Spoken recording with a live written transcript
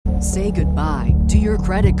Say goodbye to your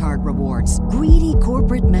credit card rewards. Greedy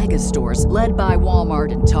corporate mega stores, led by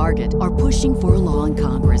Walmart and Target, are pushing for a law in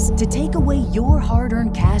Congress to take away your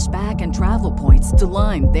hard-earned cash back and travel points to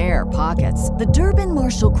line their pockets. The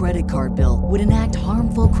Durbin-Marshall credit card bill would enact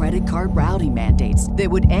harmful credit card routing mandates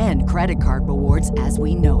that would end credit card rewards as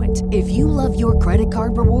we know it. If you love your credit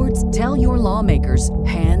card rewards, tell your lawmakers,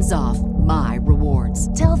 hands off my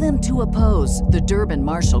rewards. Tell them to oppose the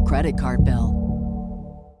Durbin-Marshall credit card bill.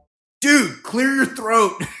 Dude, clear your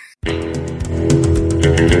throat.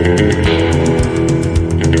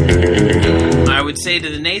 I would say to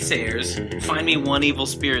the naysayers, find me one evil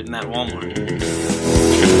spirit in that Walmart.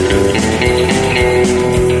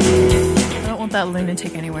 I don't want that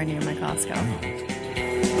lunatic anywhere near my Costco.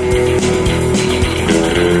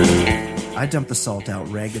 I dump the salt out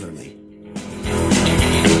regularly.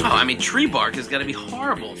 Oh, I mean, tree bark has got to be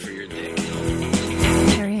horrible for your dick.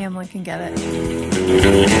 Harry Hamlin can get it.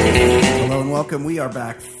 Hello and welcome. We are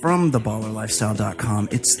back from theballerlifestyle.com.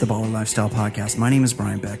 It's the Baller Lifestyle Podcast. My name is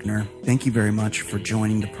Brian Beckner. Thank you very much for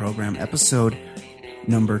joining the program. Episode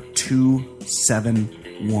number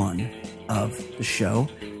 271 of the show.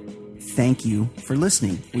 Thank you for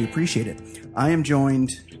listening. We appreciate it. I am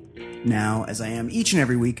joined now, as I am each and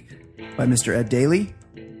every week, by Mr. Ed Daly.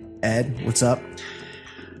 Ed, what's up?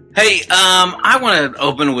 Hey, I want to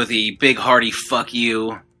open with a big hearty fuck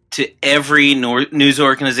you to every news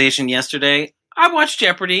organization yesterday. I watched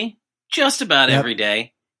Jeopardy just about every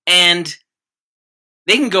day, and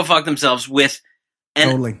they can go fuck themselves with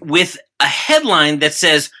with a headline that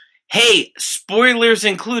says, hey, spoilers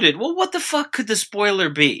included. Well, what the fuck could the spoiler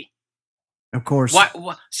be? Of course.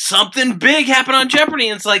 What, something big happened on Jeopardy,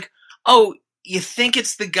 and it's like, oh, you think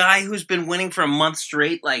it's the guy who's been winning for a month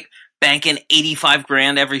straight, like banking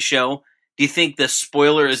 $85,000 every show? Do you think the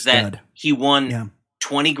spoiler is that he won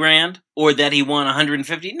 20 grand or that he won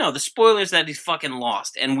 150? No, the spoiler is that he's fucking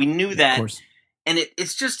lost. And we knew that. Of course. And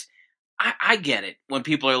it's just, I get it when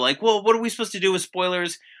people are like, well, what are we supposed to do with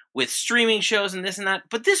spoilers with streaming shows and this and that?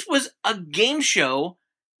 But this was a game show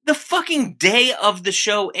the fucking day of the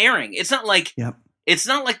show airing. It's not like, it's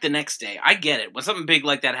not like the next day. I get it. When something big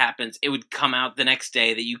like that happens, it would come out the next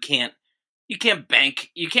day that you can't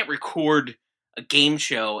record a game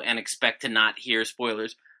show and expect to not hear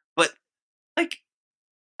spoilers. But like,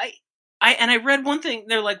 I read one thing.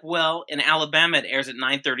 They're like, well, in Alabama, it airs at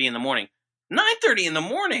 9:30 in the morning. 9:30 in the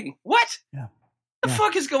morning? What? Yeah. The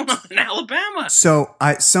fuck is going on in Alabama? So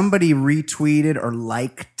somebody retweeted or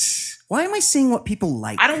liked. Why am I saying what people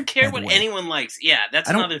like? I don't care what anyone likes. Yeah, that's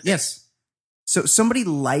another thing. Yes. So somebody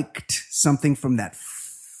liked something from that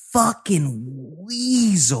fucking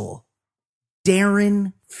weasel,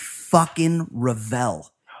 Darren fucking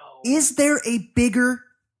Ravel. Oh. Is there a bigger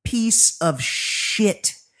piece of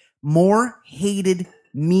shit, more hated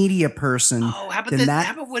media person how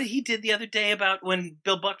about what he did the other day about when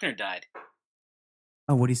Bill Buckner died?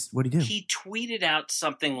 Oh, what'd he do? He tweeted out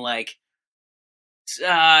something like,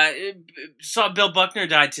 saw Bill Buckner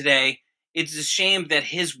died today. It's a shame that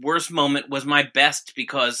his worst moment was my best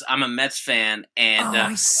because I'm a Mets fan. And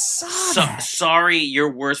I saw that. Sorry, your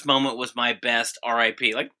worst moment was my best.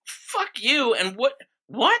 R.I.P. Like, fuck you. And what?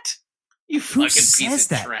 You fucking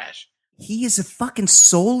piece of trash. He is a fucking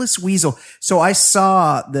soulless weasel. So I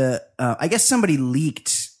saw I guess somebody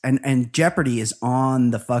leaked, and Jeopardy is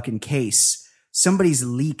on the fucking case. Somebody's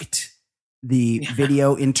leaked the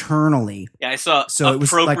video internally. Yeah, I saw. So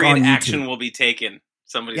appropriate action will be taken.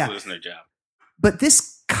 Somebody's losing their job. But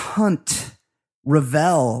this cunt,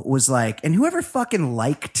 Ravel, was like, and whoever fucking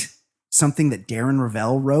liked something that Darren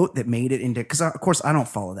Ravel wrote that made it into, because of course I don't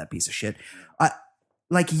follow that piece of shit.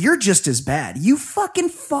 Like, you're just as bad. You fucking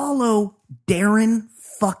follow Darren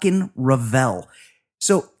fucking Ravel.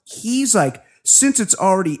 So he's like, since it's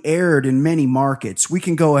already aired in many markets, we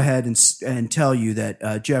can go ahead and tell you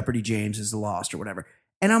that Jeopardy James is lost or whatever.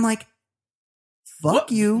 And I'm like,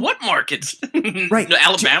 fuck you. What markets? Right.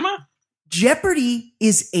 Alabama? Jeopardy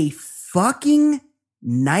is a fucking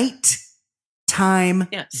nighttime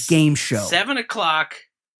game show. 7 o'clock.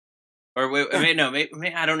 Or maybe,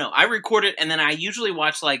 I don't know. I record it, and then I usually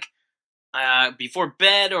watch, like, before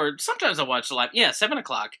bed, or sometimes I watch live. Yeah, 7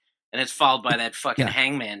 o'clock, and it's followed by that fucking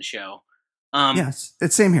Hangman show. Yes,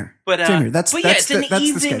 it's same here. Same here. That's it's an that's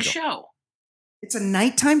evening the show. It's a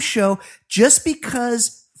nighttime show just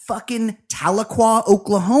because fucking Tahlequah,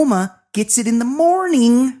 Oklahoma gets it in the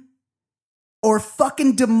morning, or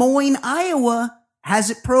fucking Des Moines, Iowa has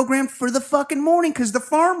it programmed for the fucking morning because the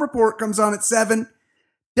Farm Report comes on at 7.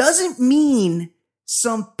 Doesn't mean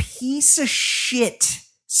some piece of shit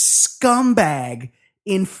scumbag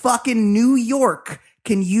in fucking New York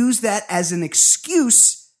can use that as an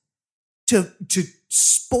excuse to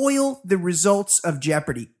spoil the results of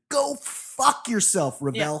Jeopardy. Go fuck yourself,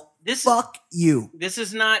 Ravel. Yeah, fuck you. This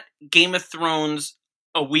is not Game of Thrones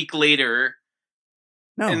a week later.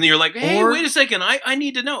 No. And you're like, hey, wait a second. I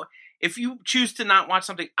need to know. If you choose to not watch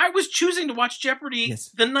something, I was choosing to watch Jeopardy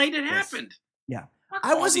the night it happened. Yeah.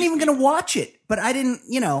 I wasn't even going to watch it, but I didn't,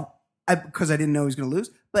 because I didn't know he was going to lose.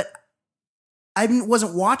 But I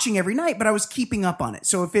wasn't watching every night, but I was keeping up on it.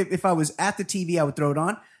 So if I was at the TV, I would throw it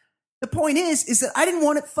on. The point is that I didn't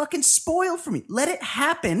want it fucking spoiled for me. Let it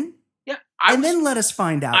happen. Yeah. Then let us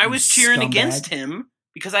find out. I was cheering against him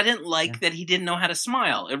because I didn't like that he didn't know how to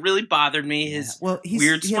smile. It really bothered me, his weird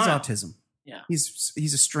smile. He has autism. Yeah.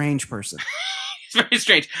 He's a strange person. He's very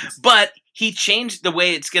strange. But he changed the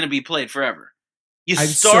way it's going to be played forever. You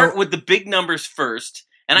start with the big numbers first.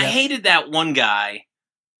 And I hated that one guy.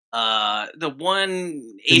 The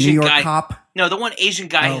one Asian New York guy. Cop? No, the one Asian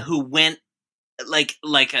guy who went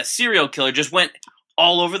like a serial killer, just went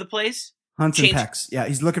all over the place. Hunts and pecks. Yeah,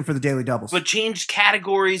 he's looking for the daily doubles. But changed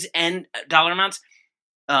categories and dollar amounts.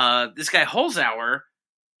 This guy Holzhauer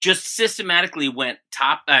just systematically went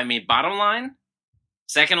bottom line,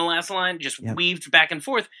 second to last line, just weaved back and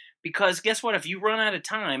forth. Because guess what? If you run out of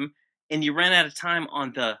time and you ran out of time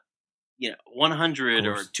on the $100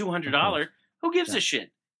 or $200, who gives a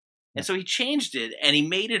shit? And so he changed it and he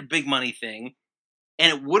made it a big money thing.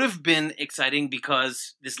 And it would have been exciting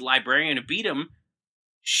because this librarian who beat him,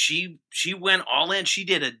 she went all in. She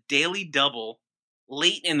did a daily double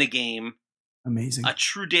late in the game. Amazing. A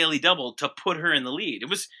true daily double to put her in the lead.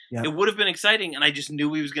 It would have been exciting, and I just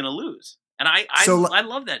knew he was going to lose. And I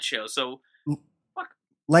love that show. So,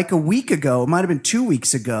 like a week ago, it might have been 2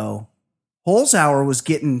 weeks ago, Holzhauer was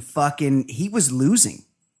getting he was losing.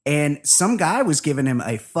 And some guy was giving him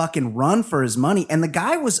a fucking run for his money. And the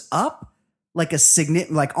guy was up like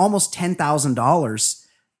almost $10,000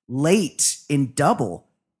 late in double.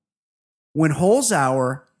 When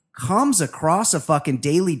Holzhauer comes across a fucking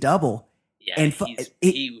daily double. Yeah, and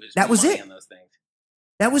that was it. On those things.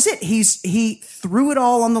 That was it. He threw it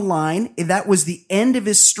all on the line. That was the end of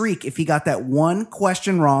his streak if he got that one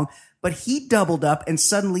question wrong. But he doubled up and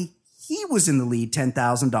suddenly he was in the lead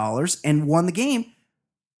 $10,000 and won the game.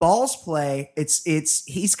 Balls play.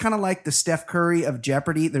 He's kind of like the Steph Curry of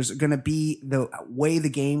Jeopardy. There's going to be the way the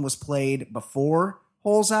game was played before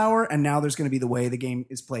Holzhauer, and now there's going to be the way the game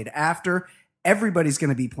is played after. Everybody's going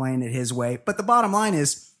to be playing it his way. But the bottom line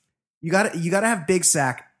is, you got to have Big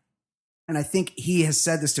Sack. And I think he has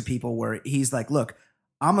said this to people where he's like, look,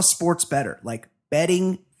 I'm a sports bettor. Like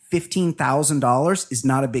betting $15,000 is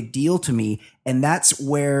not a big deal to me. And that's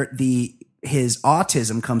where his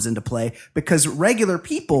autism comes into play because regular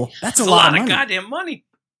people, that's a lot of money. Goddamn money.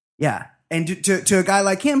 Yeah. And to a guy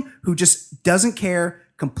like him who just doesn't care,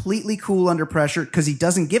 completely cool under pressure because he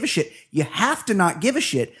doesn't give a shit. You have to not give a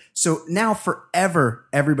shit. So now forever,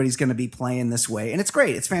 everybody's going to be playing this way. And it's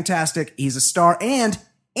great. It's fantastic. He's a star. And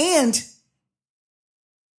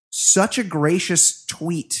such a gracious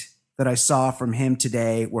tweet that I saw from him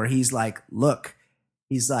today where he's like, look,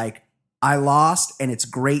 I lost and it's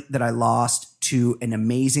great that I lost to an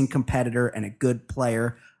amazing competitor and a good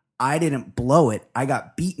player. I didn't blow it. I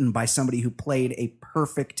got beaten by somebody who played a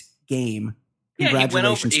perfect game.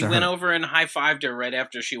 Congratulations he went over and high-fived her right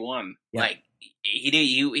after she won. Yeah. Like he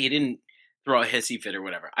didn't throw a hissy fit or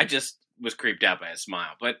whatever. I just was creeped out by his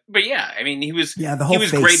smile. But yeah, I mean he was the whole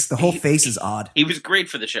face. Great. The whole face is odd. He was great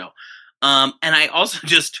for the show. And I also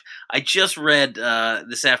just read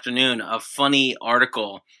this afternoon a funny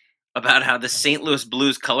article about how the St. Louis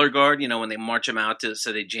Blues color guard, when they march them out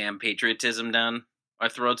so they jam patriotism down our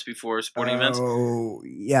throats before sporting events. Oh,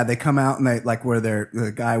 yeah. They come out and they where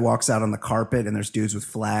the guy walks out on the carpet and there's dudes with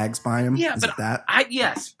flags by him. Yeah, Is it that?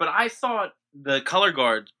 But I thought the color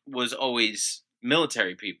guard was always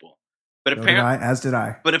military people. But As did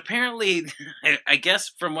I. But apparently, I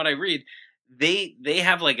guess from what I read, they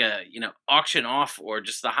have like a, auction off or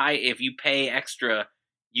just the high, if you pay extra,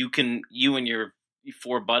 you and your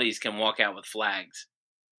 4 buddies can walk out with flags.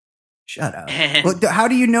 Shut up. Well, how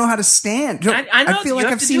do you know how to stand? I know, I feel like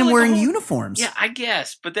I've seen him wearing uniforms. Yeah, I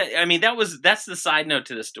guess. But that's the side note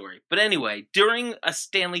to the story. But anyway, during a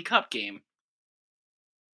Stanley Cup game,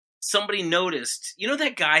 somebody noticed,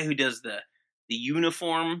 that guy who does the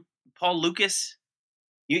uniform, Paul Lucas?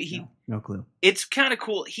 No clue. It's kind of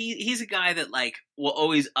cool. He's a guy that will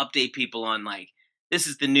always update people on this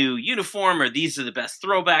is the new uniform or these are the best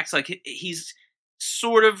throwbacks. He's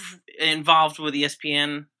sort of involved with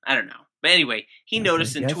ESPN. I don't know. But anyway, he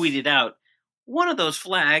noticed and tweeted out, one of those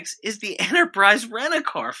flags is the Enterprise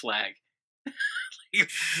Rent-A-Car flag.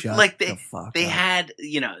 Shut like the fuck they up. had,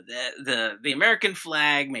 the American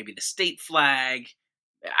flag, maybe the state flag.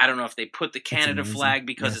 I don't know if they put the Canada amazing. flag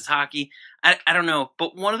because Yes. it's hockey. I don't know.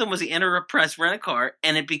 But one of them was the Enterprise Rent-A-Car,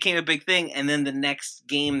 and it became a big thing. And then the next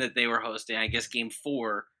game that they were hosting, I guess game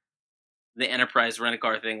 4, the Enterprise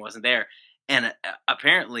Rent-A-Car thing wasn't there. And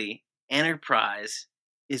apparently, Enterprise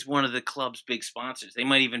is one of the club's big sponsors. They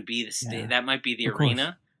might even be the state. Yeah. That might be the Of course.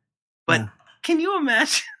 arena. But Yeah. can you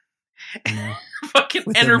imagine? Yeah. Fucking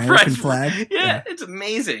With the Enterprise American flag? Yeah, Yeah. it's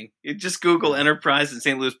amazing. You just Google Enterprise and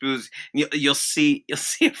St. Louis Blues, and you'll see a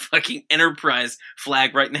fucking Enterprise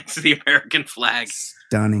flag right next to the American flag.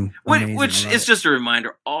 Stunning. Amazing. Which I love is it. just a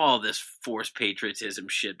reminder, all this forced patriotism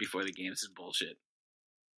shit before the games is bullshit.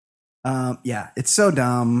 Yeah, it's so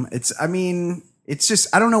dumb. It's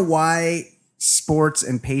just, I don't know why sports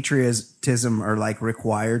and patriotism are like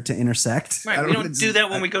required to intersect. Right, we don't do that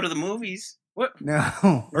when we go to the movies. What?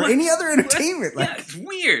 No, or any other entertainment. Yeah, Like it's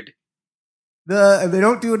weird. they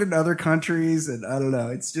don't do it in other countries, and I don't know.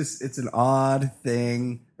 It's an odd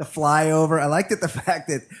thing. The flyover. I like that the fact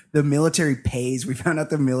that the military pays. We found out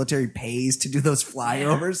the military pays to do those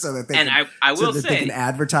flyovers so that they And can, I so will that say, they can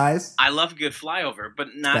advertise. I love a good flyover, but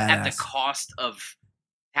not at the Badass. cost of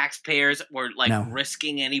taxpayers or like No.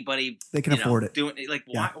 risking anybody. They can afford it. Doing like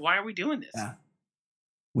Yeah. why are we doing this? Yeah.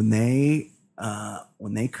 When they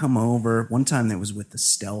come over, one time that was with the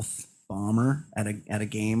stealth bomber at a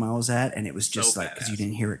game I was at, and it was just So like because badass. you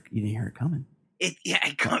didn't hear it coming.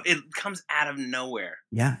 It comes out of nowhere.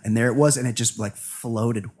 Yeah, and there it was, and it just like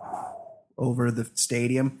floated over the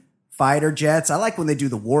stadium. Fighter jets. I like when they do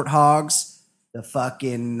the warthogs, the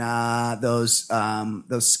fucking those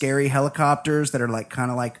scary helicopters that are like kind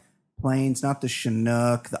of like planes, not the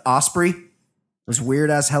Chinook, the Osprey. Those weird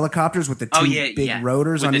ass helicopters with the two big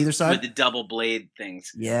rotors With on the, either side. with the double blade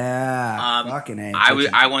things. Yeah, fucking A.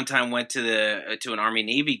 I one time went to an Army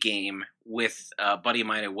Navy game with a buddy of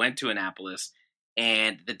mine who went to Annapolis,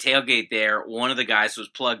 and the tailgate there, one of the guys was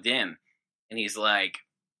plugged in, and he's like,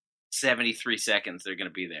 73 seconds, they're going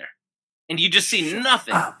to be there. And you just see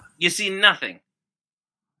nothing. up. You see nothing.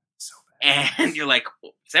 So bad. And you're like,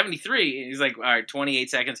 73? And he's like, all right, 28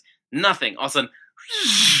 seconds. Nothing. All of a sudden,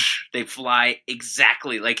 they fly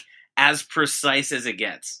exactly, like, as precise as it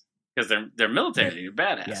gets. Because they're military. They're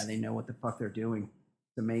badass. Yeah, they know what the fuck they're doing.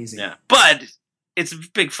 It's amazing. Yeah. But it's a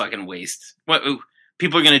big fucking waste. What?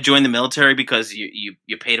 People are going to join the military because you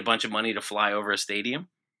paid a bunch of money to fly over a stadium?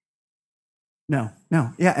 No.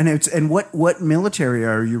 Yeah, and what military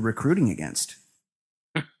are you recruiting against?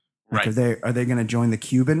 Like, Right. Are they going to join the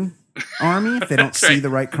Cuban army if they don't That's see right. the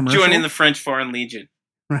right commercial? Join in the French Foreign Legion.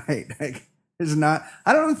 Right. Like, there's not.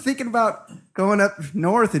 I don't know. I'm thinking about going up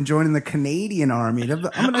north and joining the Canadian Army. I'm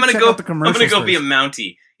gonna check out the commercials. I'm gonna go be a first.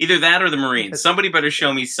 Mountie. Either that or the Marines. Somebody better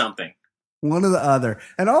show me something. One or the other.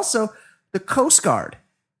 And also the Coast Guard.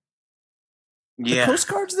 Yeah, The Coast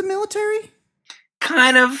Guard's the military.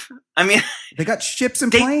 kind of. I mean, They got ships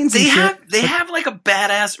and planes. They and have shit. they have like a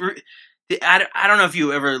badass. I don't know if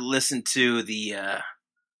you ever listened to the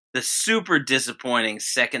super disappointing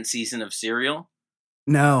second season of Serial.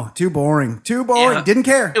 No, too boring. Yeah. Didn't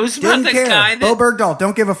care. It was about Didn't the care. guy that- Bo Bergdahl,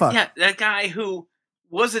 don't give a fuck. Yeah, that guy who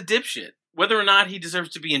was a dipshit. Whether or not he deserves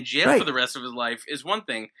to be in jail Right. for the rest of his life is one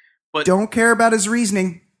thing, but Don't care about his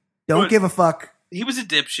reasoning. Don't But- give a fuck. he was a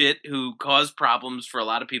dipshit who caused problems for a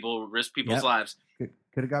lot of people, risked people's Yep. lives.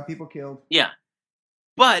 Could have got people killed. Yeah.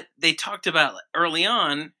 But they talked about early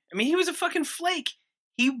on, I mean, he was a fucking flake.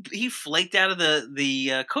 He flaked out of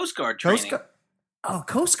the Coast Guard training.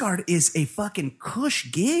 Coast Guard is a fucking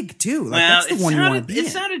cush gig too. Like, Well, that's the one you want to be it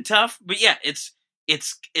in. sounded tough, but yeah, it's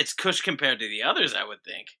cush compared to the others, I would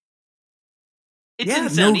think. It Yeah, didn't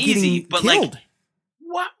sound no getting easy, but killed.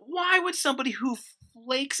 like, why would somebody who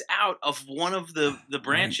flakes out of one of the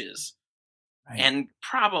branches, Right. and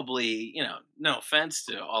probably, no offense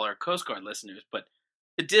to all our Coast Guard listeners, but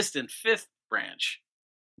the distant fifth branch.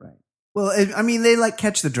 Right. Well, I mean, they like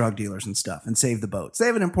catch the drug dealers and stuff and save the boats. They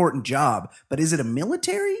have an important job, but is it a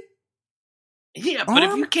military? Yeah, but if you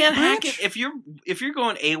Armed can't hack branch? it, if you're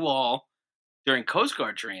going AWOL during Coast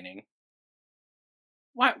Guard training,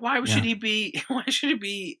 why should he be?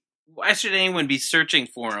 Why should anyone be searching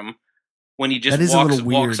for him when he just That is a little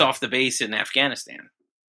walks weird. off the base in Afghanistan?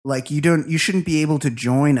 Like, you shouldn't be able to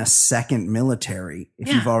join a second military if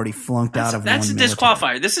Yeah. you've already flunked out of That's one a military.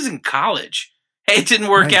 disqualifier. This isn't college. Hey, it didn't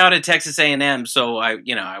work Right. out at Texas A&M, so I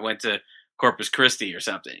went to Corpus Christi or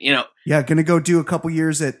something. Yeah, gonna go do a couple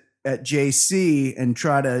years at JC and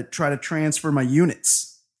try to transfer my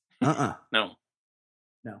units. No.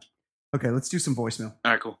 Okay, let's do some voicemail.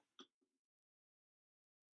 All right, cool.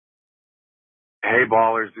 Hey,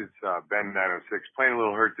 ballers, it's Ben 906. Playing a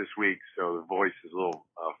little hurt this week, so the voice is a little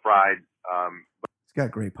fried. He's got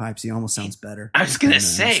great pipes. He almost sounds better. I was going to Ben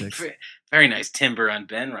say, 906. very nice timbre on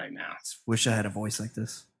Ben right now. Wish I had a voice like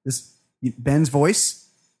this. Ben's voice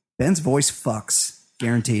fucks.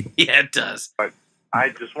 Guaranteed. Yeah, it does. But I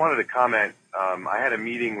just wanted to comment. I had a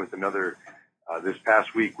meeting with another, this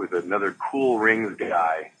past week with another Cool Rings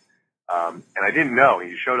guy. And I didn't know.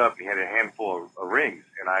 He showed up and he had a handful of rings.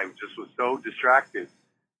 And I just was so distracted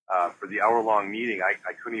for the hour-long meeting,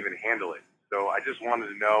 I couldn't even handle it. So I just wanted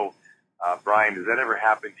to know, Brian, does that ever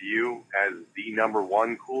happen to you as the number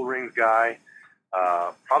one Cool Rings guy?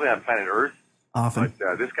 Probably on planet Earth. Often.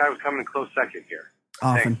 But this guy was coming in close second here.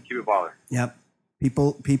 Often. Thanks. Keep it baller. Yep.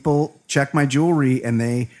 People check my jewelry and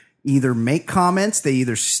they either make comments, they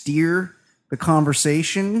either steer the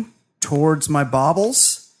conversation towards my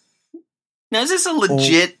baubles. Now, is this a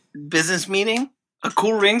legit business meeting? A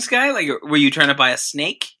Cool Rings guy? Like, were you trying to buy a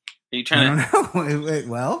snake? Are you trying I don't know. Wait,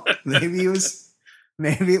 well, maybe it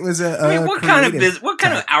was a what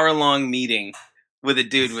kind of hour-long meeting with a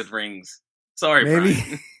dude with rings? Sorry, maybe.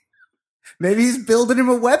 Brian. Maybe he's building him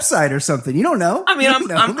a website or something. You don't know. I mean,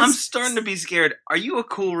 You I'm starting to be scared. Are you a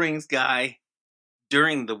Cool Rings guy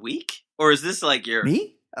during the week, or is this like your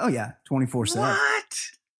me? Oh yeah, 24/7. What?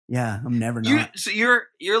 Yeah, I'm never not. So you're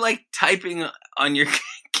like typing on your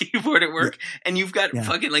keyboard at work, and you've got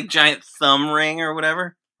fucking like giant thumb ring or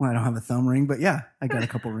whatever. Well, I don't have a thumb ring, but yeah, I got a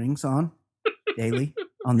couple rings on the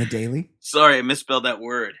daily. Sorry, I misspelled that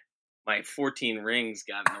word. My 14 rings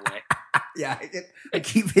got in the way. Yeah, I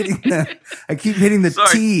keep hitting the Sorry.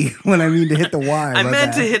 T when I mean to hit the Y. I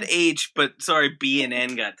meant to hit H, but sorry, B and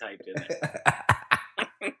N got typed in there.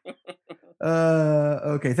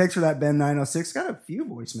 Okay, thanks for that, Ben 906. Got a few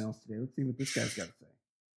voicemails today. Let's see what this guy's got to say.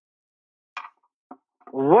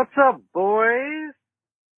 What's up, boys?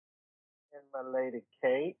 And my lady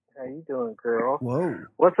Kate. How you doing, girl? Whoa.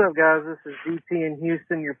 What's up, guys? This is DT in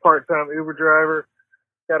Houston, your part-time Uber driver.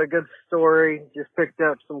 Got a good story. Just picked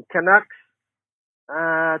up some Canucks.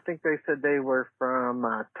 I think they said they were from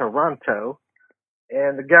Toronto.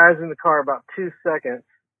 And the guy's in the car about 2 seconds.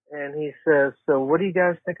 And he says, so what do you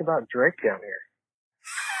guys think about Drake down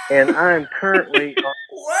here? And I'm currently...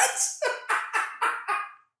 What?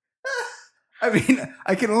 I mean,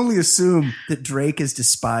 I can only assume that Drake is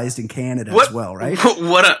despised in Canada as well, right?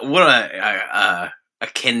 What a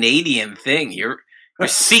Canadian thing. You're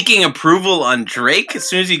seeking approval on Drake as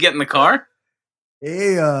soon as you get in the car?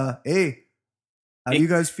 Hey, how do you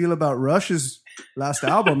guys feel about Rush's last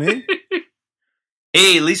album, eh?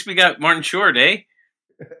 Hey, at least we got Martin Short, eh?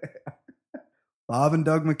 Bob and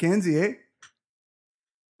Doug McKenzie, eh?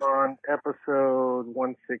 On episode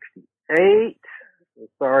 168.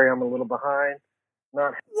 Sorry, I'm a little behind.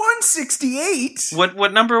 Not 168?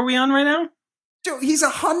 What number are we on right now? Dude, he's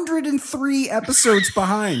 103 episodes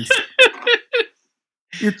behind.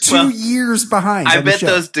 You're 2 years behind. I bet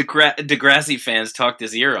those Degrassi fans talked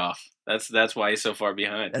his ear off. That's why he's so far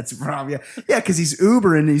behind. That's the problem. Yeah, because he's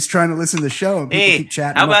Ubering and he's trying to listen to the show and people keep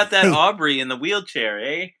chatting. How about that Aubrey in the wheelchair,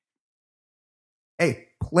 eh? Hey,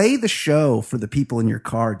 play the show for the people in your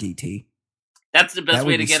car, DT. That's the best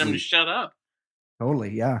way to get him to shut up.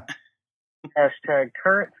 Totally, yeah. Hashtag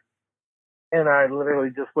current. And I literally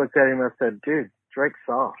just looked at him and I said, dude, Drake's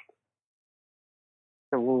soft.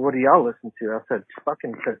 I said, well, what do y'all listen to? I said,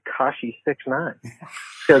 fucking Tekashi 6ix9ine.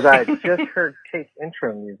 Because I had just heard Kate's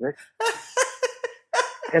intro music.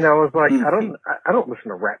 And I was like, I don't listen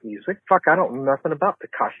to rap music. Fuck, I don't know nothing about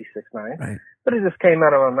Tekashi 6ix9ine. Right. But it just came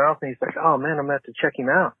out of my mouth and he's like, oh man, I'm going to have to check him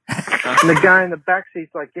out. And the guy in the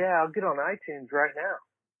backseat's like, yeah, I'll get on iTunes right now.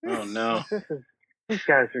 Oh no. These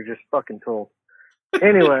guys are just fucking told.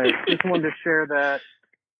 Anyway, just wanted to share that.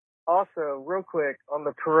 Also, real quick, on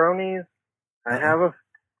the Peronis, I have a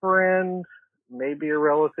friend, maybe a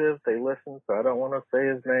relative. They listen, so I don't want to say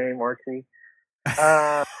his name, RT.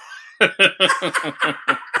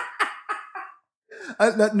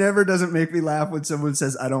 That never doesn't make me laugh when someone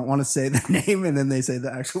says, I don't want to say the name, and then they say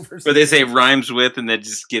the actual person. Or they say rhymes with, and then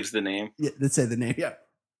just gives the name. Yeah, they say the name, yeah.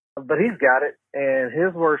 But he's got it, and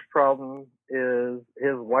his worst problem is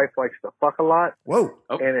his wife likes to fuck a lot. Whoa.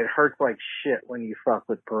 Oh. And it hurts like shit when you fuck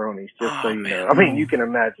with Peronis, just so you know. I mean, you can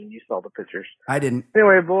imagine. You saw the pictures. I didn't.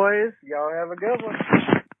 Anyway, boys, y'all have a good one.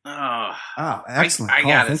 Oh, excellent. I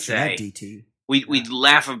gotta Thanks say, for that, DT. we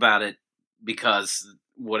laugh about it because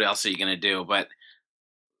what else are you going to do? But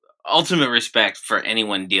ultimate respect for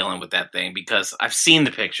anyone dealing with that thing, because I've seen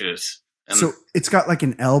the pictures. And so it's got like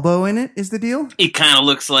an elbow in it, is the deal? It kind of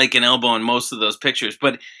looks like an elbow in most of those pictures,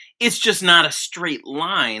 but it's just not a straight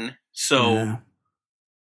line. So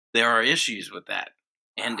there are issues with that.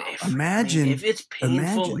 And if, Imagine- if it's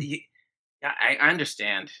painful, imagine. I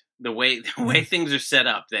understand the way things are set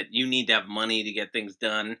up, that you need to have money to get things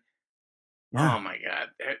done. Yeah. Oh my God.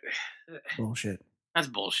 Bullshit. That's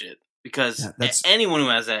bullshit. Because Yeah, that's- anyone who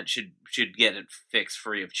has that should get it fixed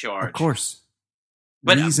free of charge. Of course.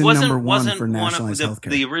 But Reason number one for one of nationalized healthcare.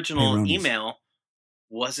 the original Payroonies. email,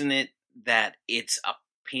 wasn't it that it's a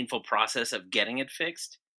painful process of getting it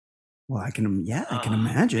fixed? Well, I can Oh,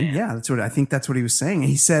 imagine. man. Yeah, I think that's what he was saying. And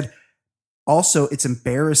he said also it's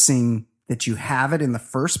embarrassing that you have it in the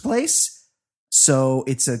first place. So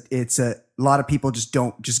it's a lot of people just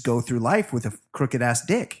don't just go through life with a crooked ass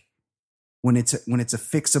dick when it's a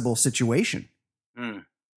fixable situation.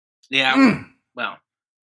 Yeah. Well,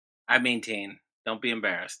 I maintain, don't be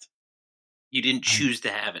embarrassed. You didn't choose to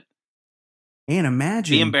have it. And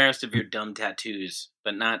imagine Be embarrassed of your dumb tattoos,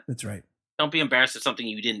 but not. That's right. Don't be embarrassed of something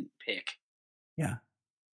you didn't pick. Yeah.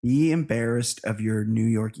 Be embarrassed of your New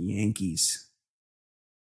York Yankees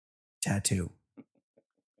tattoo.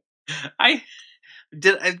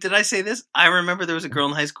 Did I say this? I remember there was a girl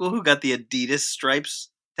in high school who got the Adidas stripes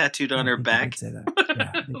tattooed on her back. Did say that.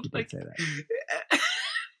 Yeah, I think you did say that.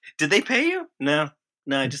 Did they pay you? No,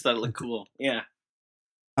 I just thought it looked cool. Yeah.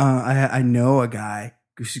 I know a guy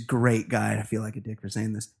who's a great guy. I feel like a dick for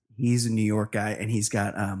saying this. He's a New York guy, and he's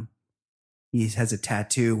got he has a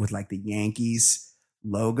tattoo with like the Yankees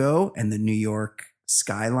logo and the New York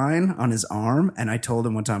skyline on his arm. And I told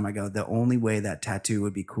him one time, I go, the only way that tattoo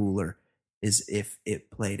would be cooler is if it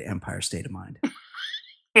played Empire State of Mind.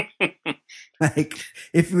 Like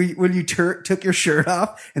when you took your shirt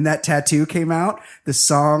off and that tattoo came out, the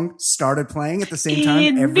song started playing at the same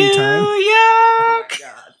time every time. New York. Oh my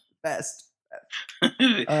God, best.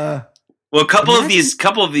 Well, a couple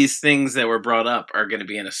of these things that were brought up are going to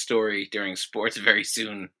be in a story during sports very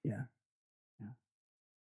soon. Yeah.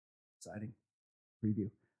 Exciting preview.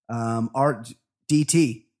 Our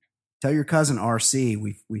DT, tell your cousin RC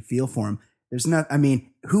we feel for him. There's not. I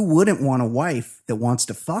mean, who wouldn't want a wife that wants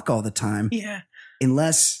to fuck all the time? Yeah.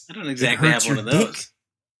 Unless I don't exactly have one of those. Dick.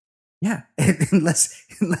 Yeah, unless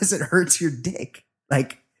it hurts your dick.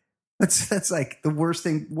 Like that's like the worst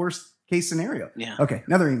case scenario. Yeah. Okay,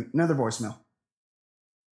 another voicemail.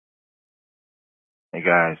 Hey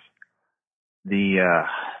guys, the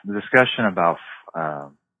discussion about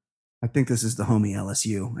I think this is the homie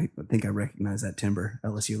LSU. I think I recognize that timber,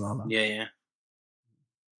 LSU Lala. Yeah.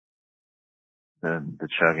 the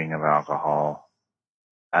chugging of alcohol.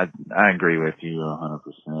 I agree with you 100%.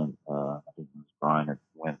 I think it was Brian that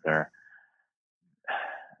went there.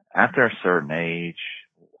 After a certain age,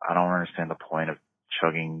 I don't understand the point of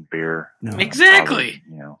chugging beer. No, exactly.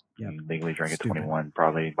 Probably, Yep. you legally drink at Stupid. 21,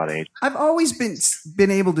 probably by the age. I've always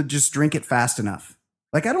been able to just drink it fast enough.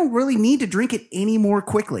 Like I don't really need to drink it any more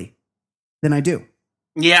quickly than I do.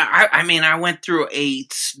 Yeah, I mean, I went through a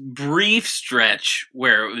brief stretch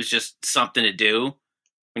where it was just something to do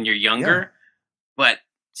when you're younger, but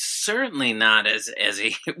certainly not as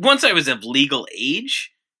a. Once I was of legal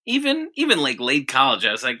age, even like late college,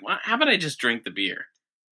 I was like, well, how about I just drink the beer?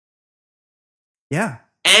 Yeah.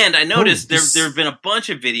 And I noticed Oh, there have been a bunch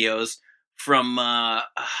of videos from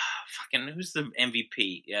fucking who's the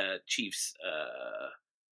MVP? Chiefs.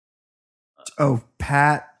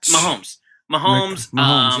 Pat Mahomes. Mahomes,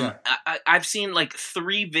 yeah. I've seen like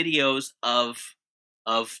 3 videos of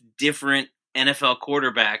different NFL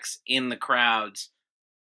quarterbacks in the crowds,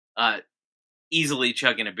 easily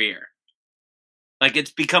chugging a beer. Like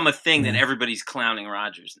it's become a thing that everybody's clowning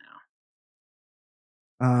Rodgers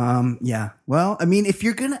now. Yeah. Well, I mean, if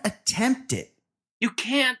you're gonna attempt it, You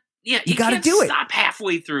can't. Yeah, You gotta can't do it. Stop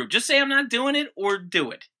halfway through. Just say I'm not doing it, or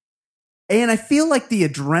do it. and I feel like the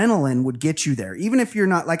adrenaline would get you there, even if you're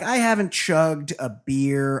not like I haven't chugged a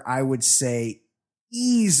beer. I would say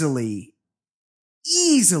easily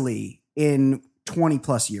in 20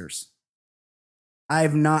 plus years. I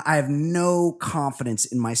have no confidence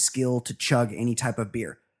in my skill to chug any type of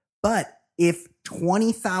beer. But if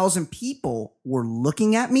 20,000 people were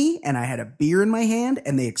looking at me and I had a beer in my hand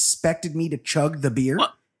and they expected me to chug the beer,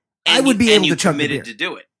 Well, I would be able to chug the committed beer. to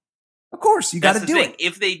do it. Of course, you got That's to the do thing. it.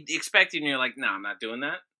 If they expect you and you're like, no, I'm not doing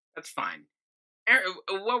that, that's fine.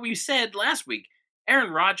 What we said last week,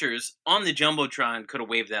 Aaron Rodgers on the Jumbotron could have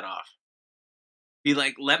waved that off. Be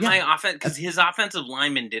like, let my offense, because his offensive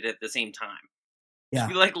lineman did it at the same time. Yeah.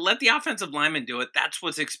 Be like, let the offensive lineman do it. That's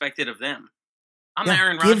what's expected of them. I'm Yeah,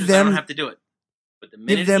 Aaron give Rodgers. I them- don't have to do it. But the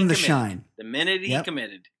minute Give them he the committed, shine. the minute he Yep.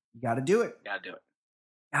 committed, You got to do it. gotta do it.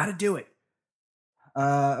 Got to do it.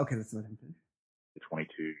 Okay, let's let him finish. At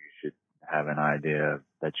 22, you should have an idea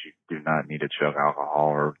that you do not need to chug alcohol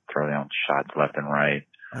or throw down shots left and right.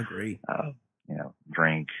 Agree.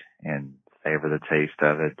 drink and savor the taste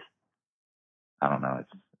of it. I don't know.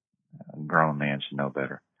 It's a grown man should know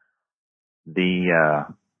better.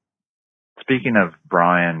 Speaking of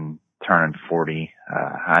Brian turning 40,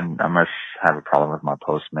 I must have a problem with my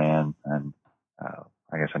postman, and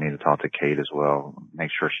I guess I need to talk to Kate as well. Make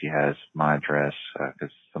sure she has my address,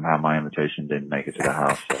 because somehow my invitation didn't make it to the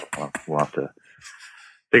house. So we'll have to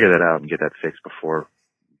figure that out and get that fixed before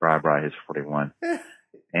Bri hits 41.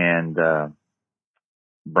 And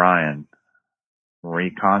Brian,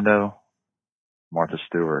 Marie Kondo, Martha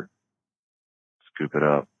Stewart, scoop it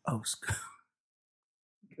up. Oh,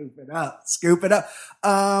 scoop it up.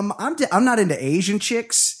 I'm not into Asian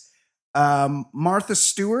chicks. Martha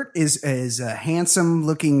Stewart is a handsome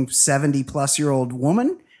looking 70-plus-year-old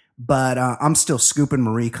woman, but I'm still scooping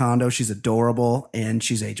Marie Kondo. She's adorable and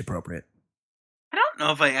she's age appropriate. I don't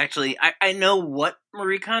know if I know what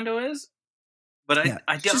Marie Kondo is, but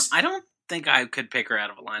I don't think I could pick her out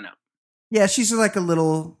of a lineup. Yeah, she's a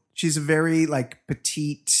very like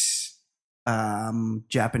petite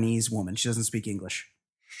Japanese woman. She doesn't speak English.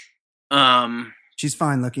 She's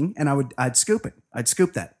fine looking, and I'd scoop it. I'd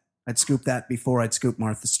scoop that before I'd scoop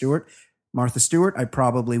Martha Stewart. Martha Stewart, I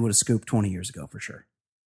probably would have scooped 20 years ago for sure.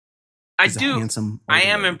 I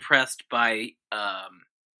am impressed by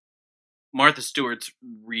Martha Stewart's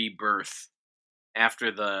rebirth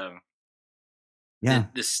after the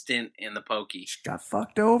stint in the pokey. She got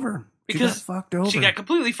fucked over. She got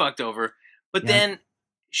completely fucked over. But then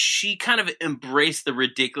she kind of embraced the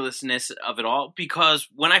ridiculousness of it all, because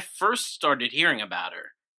when I first started hearing about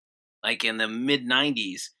her, like in the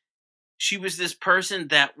mid-90s, she was this person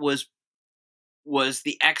that was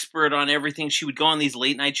the expert on everything. She would go on these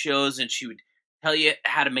late-night shows, and she would tell you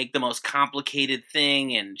how to make the most complicated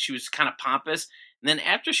thing, and she was kind of pompous. And then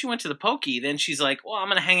after she went to the pokey, then she's like, well, I'm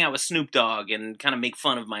going to hang out with Snoop Dogg and kind of make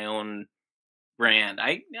fun of my own brand.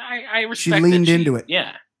 I respect she leaned into it.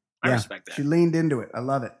 Yeah. I respect that. She leaned into it. I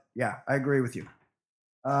love it. Yeah, I agree with you.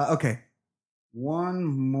 Okay. One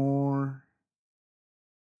more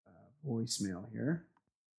voicemail here.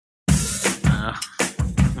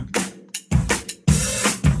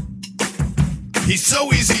 He's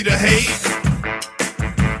so easy to hate.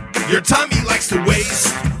 Your time he likes to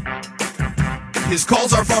waste. His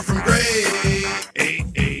calls are far from great.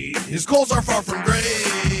 His calls are far from great.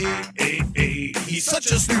 He's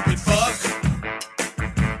such a stupid fuck.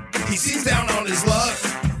 He seems down on his luck.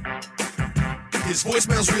 His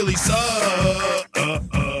voicemails really suck.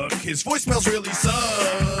 His voicemails really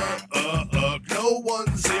suck. No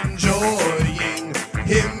one's enjoying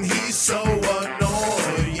him. He's so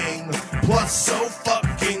annoying. Plus so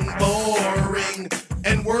fucking boring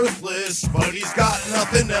and worthless. But he's got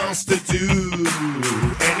nothing else to do.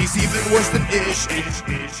 And he's even worse than ish.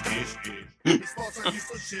 His thoughts are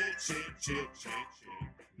useless shit.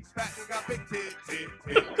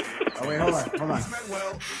 Oh wait, hold on.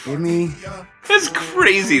 Give me. That's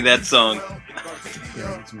crazy, that song.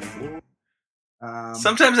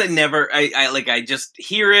 Sometimes I just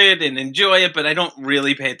hear it and enjoy it, but I don't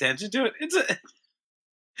really pay attention to it.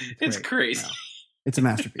 It's crazy. No. It's a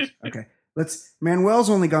masterpiece. Okay, Manuel's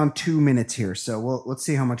only gone 2 minutes here, so let's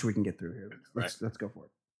see how much we can get through here. Let's go for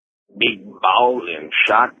it. Big ballin',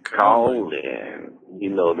 shot callin'. You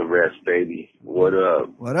know the rest, baby. What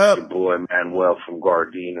up? What up? Your boy Manuel from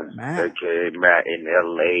Gardena, aka Matt in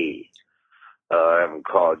LA. I haven't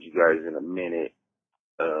called you guys in a minute.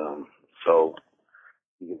 So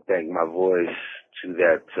you can thank my voice to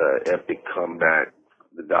that epic comeback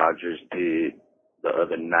the Dodgers did the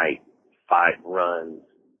other night. 5 runs,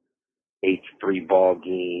 8-3 ball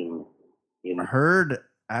game.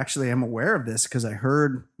 I'm aware of this because I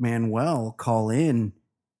heard Manuel call in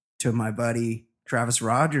to my buddy Travis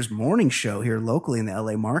Rogers' morning show here locally in the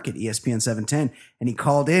LA market, ESPN 710. And he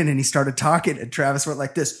called in and he started talking, and Travis went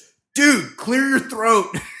like this, dude, clear your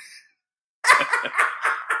throat.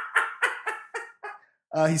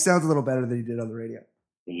 He sounds a little better than he did on the radio.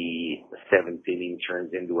 The 7th inning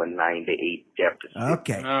turns into a 9-8 deficit.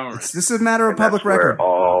 Okay. Right. This is a matter of public record. Where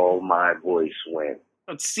all my voice went.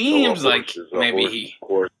 It seems like maybe he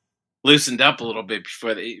loosened up a little bit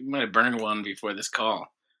before he might have burned one before this call.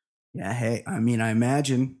 Yeah, hey, I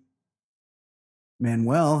imagine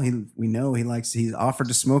Manuel, we know he's offered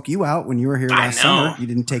to smoke you out when you were here last summer. You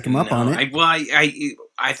didn't take him up on it.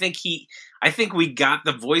 I think we got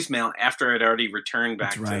the voicemail after I'd already returned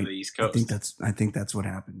back to the East Coast. I think that's what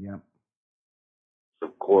happened. Yeah.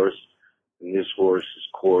 Of course, and this horse is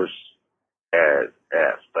course as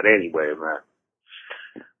F. But anyway, man,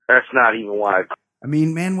 that's not even why.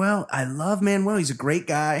 Manuel, I love Manuel. He's a great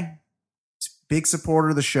guy. He's a big supporter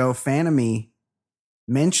of the show, fan of me.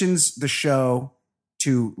 Mentions the show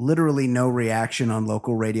to literally no reaction on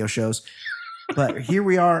local radio shows. But here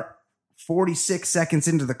we are, 46 seconds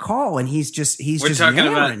into the call, and he's just talking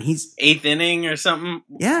yammering. about He's eighth inning or something.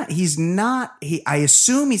 Yeah, he's not. I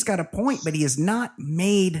assume he's got a point, but he has not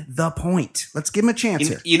made the point. Let's give him a chance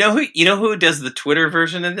here. You know who does the Twitter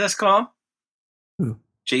version of this call? Who?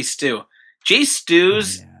 Jay Stu. Jay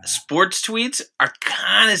Stu's sports tweets are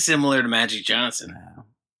kind of similar to Magic Johnson.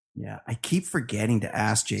 Yeah, I keep forgetting to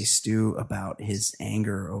ask Jay Stu about his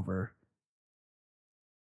anger over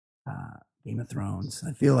Game of Thrones.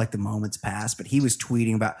 I feel like the moment's passed, but he was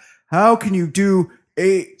tweeting about how can you do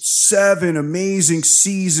 7 amazing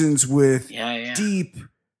seasons with deep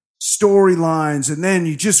storylines, and then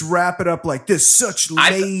you just wrap it up like this. Such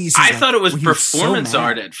lazy. I thought it was performance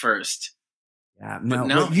art at first. Yeah, no.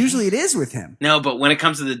 Well, usually it is with him. No, but when it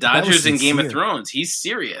comes to the Dodgers and Game of Thrones, he's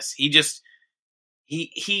serious. He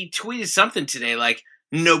tweeted something today like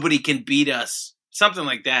nobody can beat us, something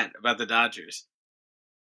like that about the Dodgers.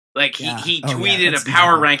 Like he tweeted a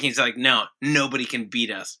power rankings like no, nobody can beat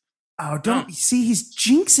us. Oh, don't see he's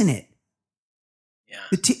jinxing it. Yeah.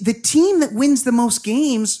 The team that wins the most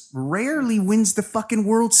games rarely wins the fucking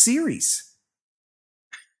World Series.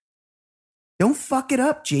 Don't fuck it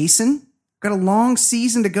up, Jason. Got a long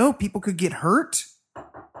season to go. People could get hurt.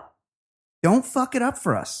 Don't fuck it up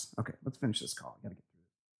for us. Okay, let's finish this call. I gotta get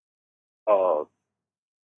through it.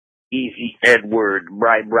 Easy Edward,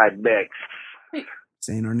 right back. Hey,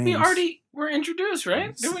 saying our names. We already were introduced,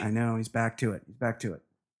 right? I know. He's back to it.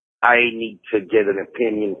 I need to get an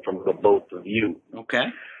opinion from the both of you.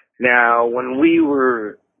 Okay. Now, when we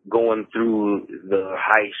were going through the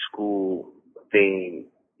high school thing,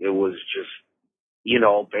 it was just,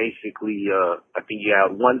 basically, I think you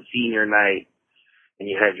had one senior night and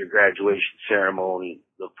you had your graduation ceremony,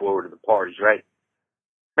 look forward to the parties, right?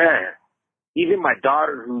 Man, even my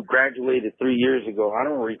daughter who graduated 3 years ago, I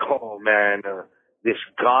don't recall, man, this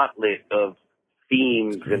gauntlet of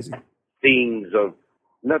themes and things of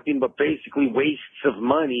nothing but basically wastes of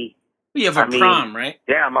money. You have a prom, right?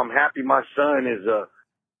 Damn, I'm happy my son is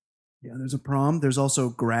Yeah, there's a prom. There's also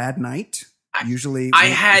grad night. Usually, I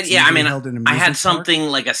had something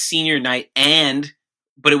like a senior night,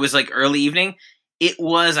 but it was like early evening. It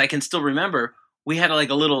was, I can still remember, we had like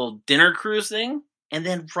a little dinner cruise thing, and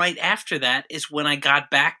then right after that is when I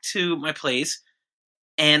got back to my place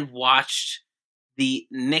and watched the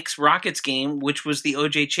Knicks Rockets game, which was the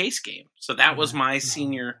OJ Chase game. So that was my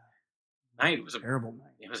senior night. It was a terrible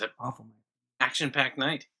night. It was an awful night. Action-packed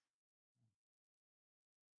night.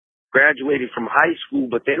 Graduated from high school,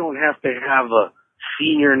 but they don't have to have a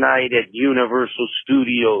senior night at Universal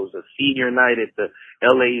Studios, a senior night at the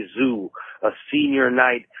LA Zoo, a senior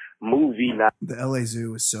night movie night. The LA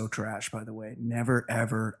Zoo is so trash, by the way. Never,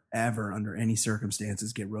 ever, ever under any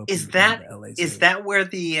circumstances get roped into the LA Zoo. Is that where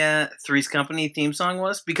the Three's Company theme song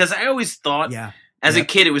was? Because I always thought as a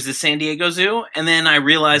kid it was the San Diego Zoo, and then I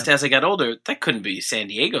realized as I got older that couldn't be San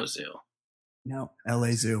Diego Zoo. No,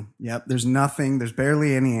 LA Zoo. Yep. There's nothing. There's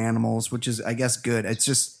barely any animals, which is, I guess, good. It's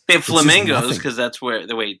just they have flamingos because that's where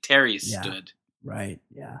the way Terry stood. Right.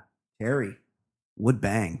 Yeah. Terry would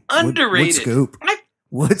bang. Underrated. Would scoop.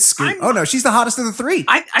 Would scoop. Oh no, she's the hottest of the three.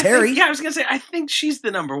 Terry. I was gonna say. I think she's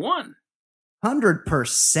the number one.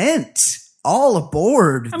 100%. All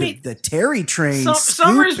aboard the Terry train.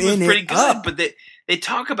 Summers was pretty good, but they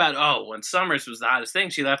talk about when Summers was the hottest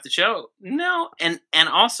thing, she left the show. No, and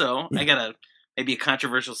also I got maybe a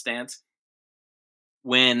controversial stance.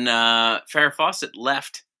 When Farrah Fawcett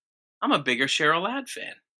left, I'm a bigger Cheryl Ladd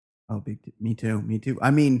fan. Oh, me too.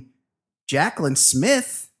 I mean, Jacqueline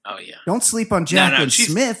Smith. Oh yeah, don't sleep on Jacqueline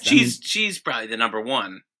Smith. She's probably the number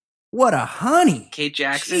one. What a honey, Kate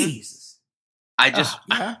Jackson. Jesus. I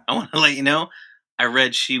want to let you know, I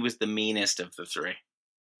read she was the meanest of the three.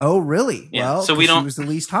 Oh, really? Yeah. Well, so she was the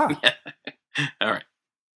least hot. Yeah. All right.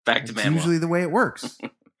 Back to Manuel. Usually the way it works.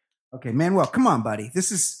 Okay, Manuel, come on, buddy.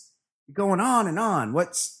 This is going on and on.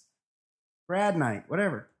 What's grad night?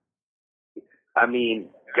 Whatever. I mean,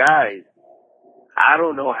 guys, I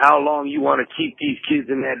don't know how long you want to keep these kids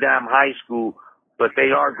in that damn high school, but they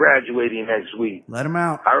are graduating next week. Let them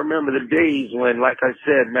out. I remember the days when, like I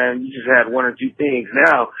said, man, you just had one or two things.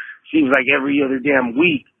 Now, seems like every other damn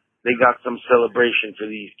week they got some celebration for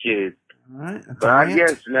these kids. All right. But I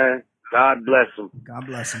guess, man, God bless them. God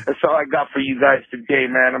bless them. That's all I got for you guys today,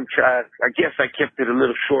 man. I'm trying. I guess I kept it a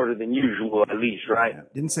little shorter than usual, at least, right? Yeah,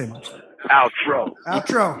 didn't say much. Outro.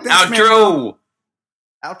 Thanks, Manuel.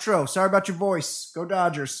 Outro. Sorry about your voice. Go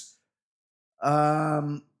Dodgers.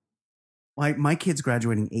 My kid's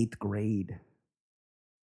graduating 8th grade.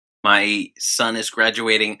 My son is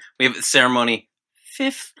graduating. We have a ceremony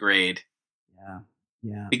 5th grade. Yeah.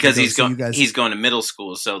 Yeah, because so he's you guys- he's going to middle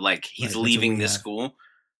school, so like he's Right, that's what leaving we this have. school.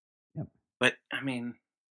 Yep. But I mean,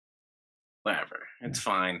 whatever, it's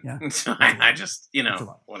fine. Yeah. It's fine. It's a lot. I just It's a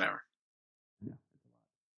lot. whatever.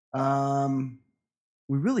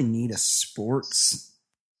 We really need a sports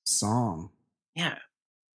song. Yeah,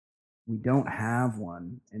 We don't have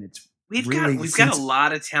one, and it's we've really, got a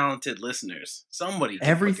lot of talented listeners. Somebody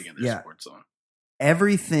can put together a sports song.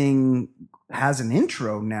 Everything has an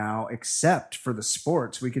intro now, except for the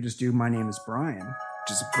sports. We could just do "My Name Is Brian,"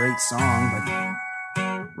 which is a great song,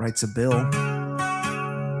 but writes a bill.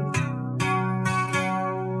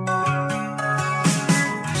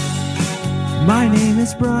 My name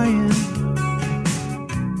is Brian.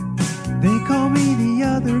 They call me the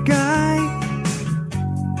other guy.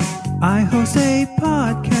 I host a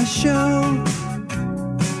podcast show.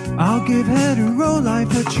 I'll give hetero life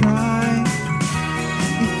a try.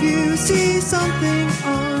 If you see something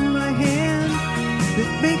on my hand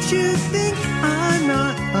that makes you think I'm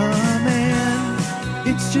not a man,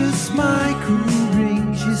 it's just my cool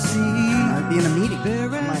rings, you see. I'd be in a meeting.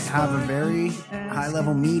 I might have a very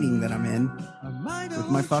high-level meeting that I'm in with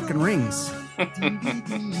my fucking rings. Get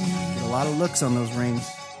a lot of looks on those rings.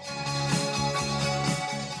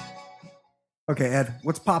 Okay, Ed,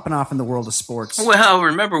 what's popping off in the world of sports? Well,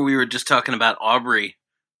 remember we were just talking about Aubrey,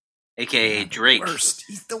 a.k.a. Drake. Worst.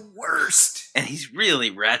 He's the worst. And he's really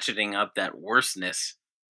ratcheting up that worstness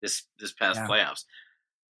this past playoffs.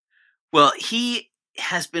 Well, he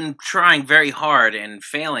has been trying very hard and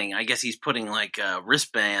failing. I guess he's putting like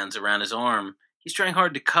wristbands around his arm. He's trying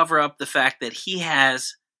hard to cover up the fact that he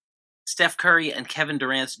has Steph Curry and Kevin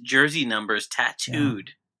Durant's jersey numbers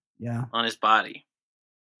tattooed on his body.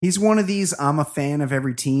 He's one of these I'm a fan of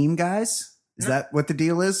every team guys. Is that what the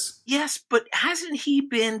deal is? Yes, but hasn't he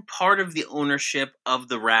been part of the ownership of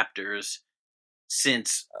the Raptors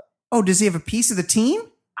since... Oh, does he have a piece of the team?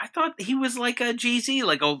 I thought he was like a GZ,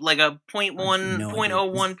 like a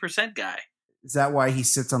 0.01% guy. Is that why he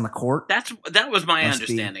sits on the court? That was my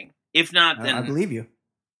understanding. If not, then I believe you.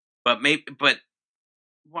 But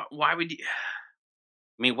why would you?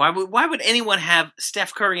 I mean, why would anyone have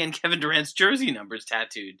Steph Curry and Kevin Durant's jersey numbers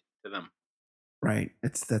tattooed to them? Right.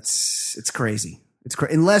 It's crazy. It's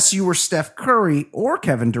unless you were Steph Curry or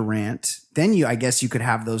Kevin Durant, then I guess you could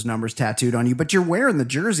have those numbers tattooed on you. But you're wearing the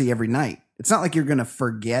jersey every night. It's not like you're going to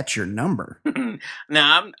forget your number.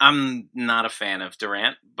 No, I'm not a fan of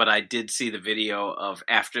Durant, but I did see the video of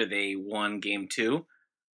after they won Game 2.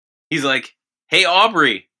 He's like, "Hey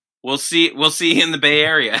Aubrey, we'll see you in the Bay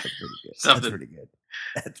Area." That's pretty good.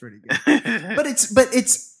 That's pretty good. But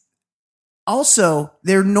it's also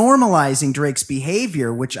they're normalizing Drake's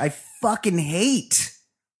behavior, which I fucking hate.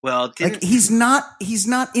 Well, like he's not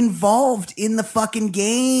involved in the fucking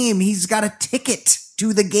game. He's got a ticket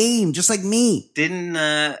to the game, just like me. Didn't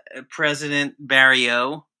President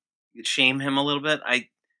Barrio shame him a little bit? I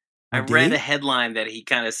read a headline that he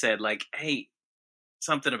kind of said like, "Hey,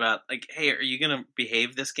 something about like, hey, are you gonna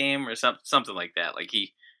behave this game or something like that?" Like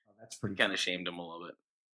he, that's pretty kind of shamed him a little bit.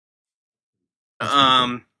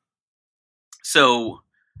 So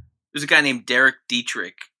there's a guy named Derek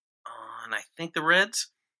Dietrich on I think the Reds,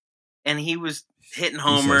 and he was hitting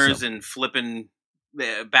homers and flipping,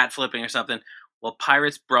 bat flipping or something. Well,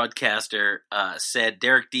 Pirates broadcaster said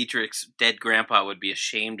Derek Dietrich's dead grandpa would be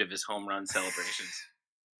ashamed of his home run celebrations.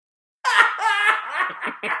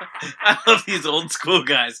 I love these old school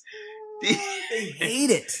guys. They hate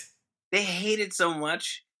it. They hate it so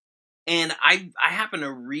much. And I happened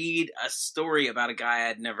to read a story about a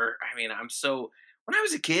guy when I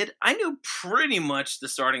was a kid, I knew pretty much the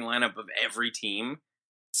starting lineup of every team.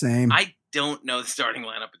 Same. I don't know the starting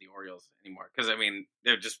lineup of the Orioles anymore because,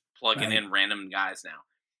 they're just plugging in random guys now.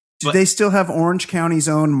 Do they still have Orange County's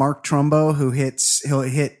own Mark Trumbo, he'll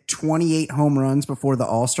hit 28 home runs before the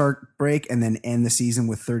All-Star break and then end the season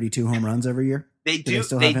with 32 home runs every year? They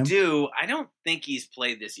do. I don't think he's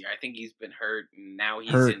played this year. I think he's been hurt and now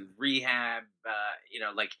he's in rehab.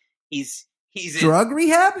 He's drug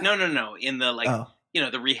rehab? No. In the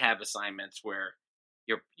the rehab assignments where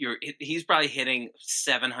he's probably hitting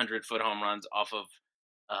 700-foot home runs off of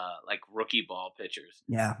rookie ball pitchers.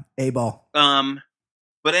 Yeah, A-ball.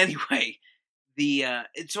 But anyway,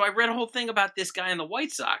 so I read a whole thing about this guy in the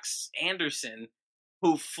White Sox, Anderson,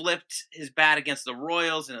 who flipped his bat against the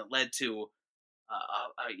Royals, and it led to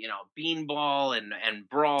beanball and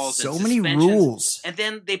brawls. So and many rules. And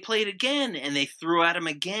then they played again, and they threw at him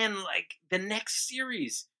again, like the next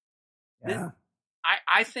series. Yeah,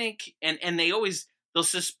 I think, and they'll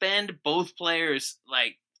suspend both players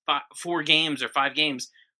like 4 games or 5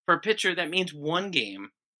 games for a pitcher. That means 1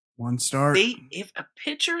 game. 1 start. If a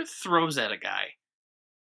pitcher throws at a guy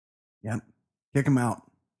Yep. Kick him out.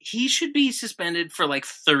 He should be suspended for like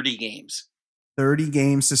 30 games.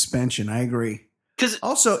 30-game suspension. I agree. Because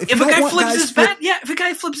also, if a guy flips his bat, if a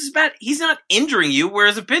guy flips his bat, he's not injuring you.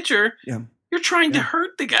 Whereas a pitcher, you're trying to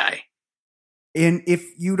hurt the guy. And if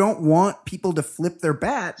you don't want people to flip their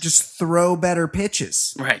bat, just throw better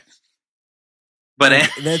pitches. Right. But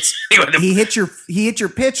that's he hit your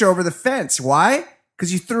pitch over the fence. Why?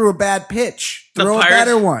 Because you threw a bad pitch. Throw a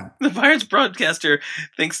better one. The Pirates broadcaster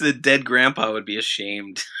thinks the dead grandpa would be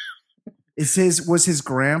ashamed. Was his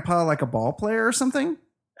grandpa like a ball player or something?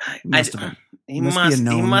 He must have been. He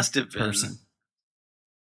must have been. Person.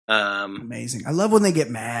 Amazing. I love when they get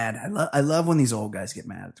mad. I love when these old guys get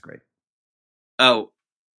mad. It's great. Oh,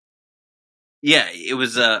 yeah. It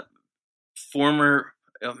was a former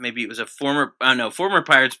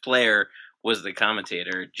Pirates player was the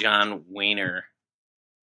commentator, John Wehner.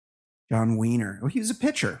 John Wehner. Oh, he was a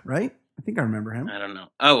pitcher, right? I think I remember him. I don't know.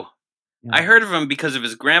 Oh, yeah. I heard of him because of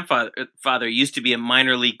his grandfather used to be a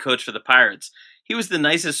minor league coach for the Pirates. He was the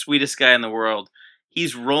nicest, sweetest guy in the world.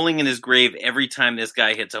 He's rolling in his grave every time this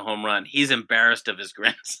guy hits a home run. He's embarrassed of his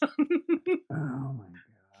grandson. Oh my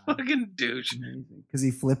god! Fucking douche. Because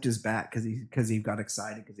he flipped his bat because he got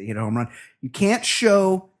excited because he hit a home run. You can't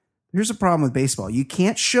show. Here's a problem with baseball. You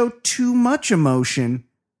can't show too much emotion,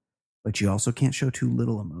 but you also can't show too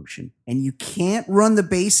little emotion, and you can't run the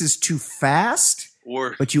bases too fast.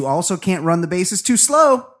 But you also can't run the bases too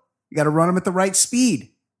slow. You got to run them at the right speed.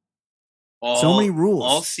 So many rules.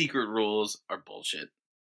 All secret rules are bullshit.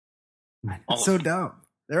 It's so dumb.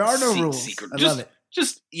 There are no rules. I love it.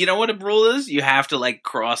 Just, you know what a rule is? You have to like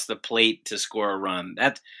cross the plate to score a run.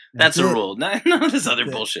 That's a rule. None of this other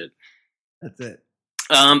bullshit. That's it.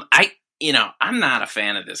 I'm not a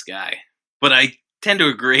fan of this guy, but I tend to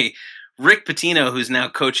agree. Rick Pitino, who's now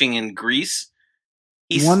coaching in Greece,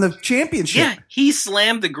 he won the championship. Yeah, he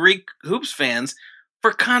slammed the Greek hoops fans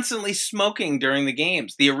for constantly smoking during the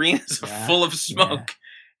games. The arena's full of smoke. Yeah.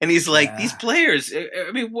 And he's like, these players,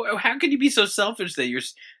 I mean, how could you be so selfish that you're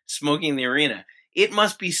smoking in the arena? It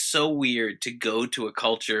must be so weird to go to a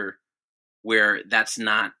culture where that's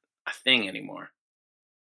not a thing anymore.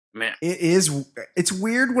 Man. It is. It's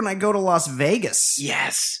weird when I go to Las Vegas.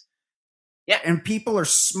 Yes. Yeah. And people are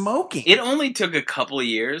smoking. It only took a couple of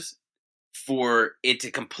years for it to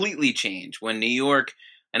completely change. When New York,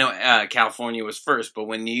 I know California was first, but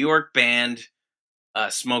when New York banned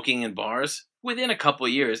smoking in bars, within a couple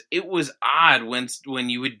of years, it was odd when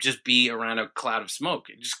you would just be around a cloud of smoke.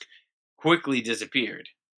 It just quickly disappeared.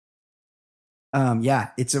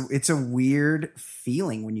 Yeah, it's a weird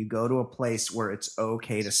feeling when you go to a place where it's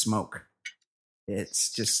okay to smoke.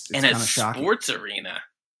 It's kind of shocking. Sports arena.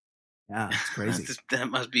 Yeah, it's crazy. That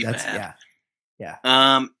must be bad. Yeah.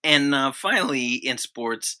 And finally, in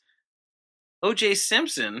sports, O.J.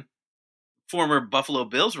 Simpson, former Buffalo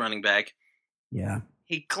Bills running back. Yeah.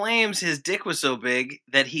 He claims his dick was so big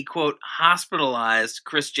that he, quote, hospitalized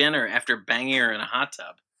Kris Jenner after banging her in a hot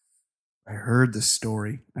tub. I heard the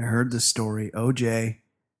story. OJ,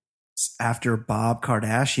 after Bob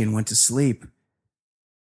Kardashian went to sleep,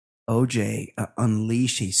 OJ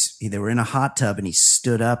unleashed. They were in a hot tub and he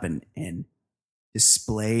stood up and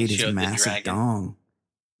displayed his massive dong.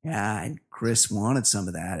 Yeah, and Kris wanted some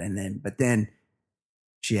of that, but then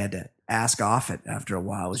she had to ask off it after a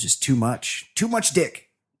while. It was just too much dick.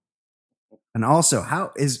 And also,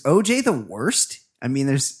 how is OJ the worst? I mean,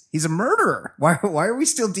 he's a murderer. Why are we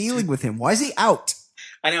still dealing with him? Why is he out?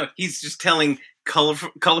 I know, he's just telling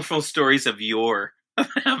colorful stories of yore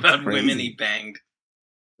about women he banged.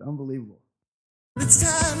 It's unbelievable. It's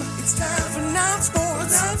time for non-sports.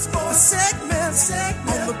 A segment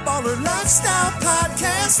on the Baller Lifestyle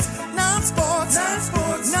Podcast. Non-sports. I'm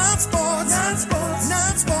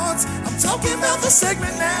talking about the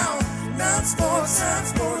segment now. Non-sports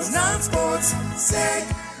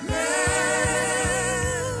segment.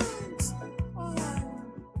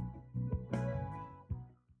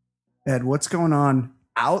 Ed, what's going on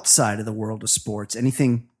outside of the world of sports?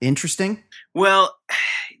 Anything interesting? Well,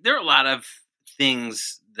 there are a lot of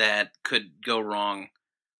things that could go wrong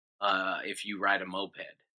if you ride a moped.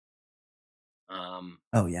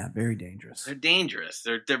 Oh yeah, very dangerous. They're dangerous.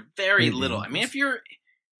 They're very little. Dangerous. I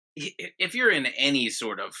mean, if you're in any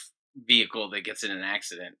sort of vehicle that gets in an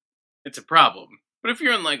accident, it's a problem. But if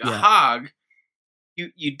you're in like a hog,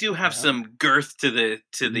 you do have some girth to the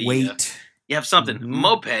weight. You have something. Mm-hmm.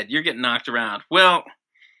 Moped, you're getting knocked around. Well,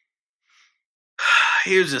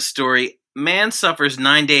 here's a story. Man suffers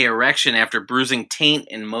 9-day erection after bruising taint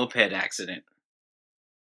in moped accident.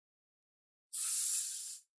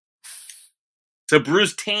 So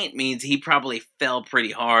bruised taint means he probably fell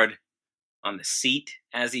pretty hard on the seat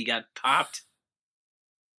as he got popped.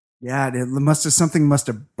 Yeah, something must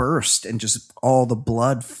have burst and just all the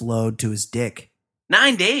blood flowed to his dick.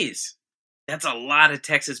 9 days. That's a lot of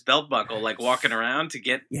Texas belt buckle, like walking around to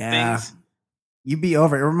get things. You'd be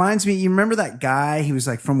over. It reminds me, you remember that guy? He was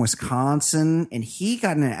like from Wisconsin and he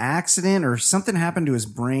got in an accident or something happened to his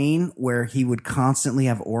brain where he would constantly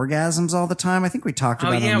have orgasms all the time. I think we talked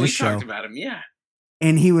about it on this show. We talked about him, yeah.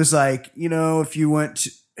 And he was like, if you went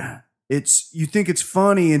to, you think it's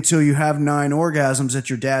funny until you have 9 orgasms at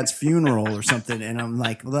your dad's funeral or something. And I'm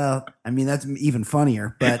like, well, I mean, that's even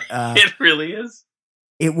funnier, but it really is.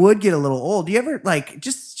 It would get a little old. Do you ever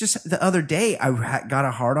just the other day I got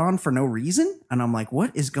a hard on for no reason. And I'm like,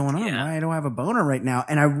 what is going on? Yeah. Why don't I have a boner right now?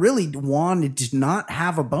 And I really wanted to not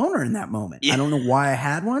have a boner in that moment. Yeah. I don't know why I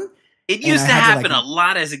had one. It used to happen a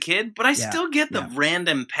lot as a kid, but I still get the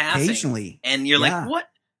random passing. Occasionally. And you're like, what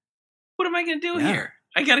am I going to do here?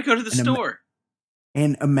 I got to go to the store.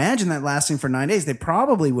 And imagine that lasting for 9 days. They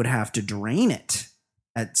probably would have to drain it.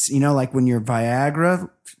 Like when your Viagra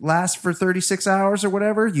lasts for 36 hours or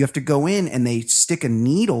whatever, you have to go in and they stick a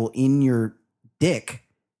needle in your dick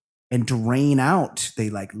and drain out. They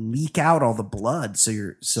like leak out all the blood. So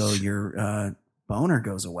your boner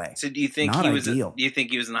goes away. So do you think Not he was, ideal. do you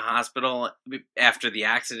think he was in the hospital after the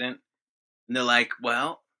accident? And they're like,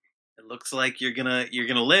 well, it looks like you're going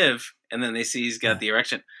to live. And then they see he's got the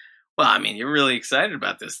erection. Well, I mean, you're really excited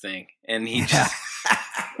about this thing. And he just,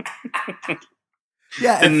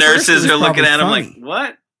 yeah, the nurses are looking at him funny. like,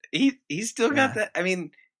 what? He still got that. I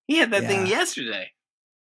mean, he had that thing yesterday.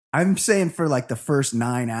 I'm saying for like the first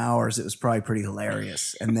 9 hours, it was probably pretty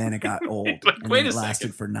hilarious. And then it got old. Like, and wait then a it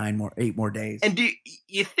lasted second. for 8 more days. And do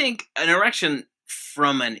you think an erection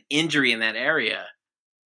from an injury in that area,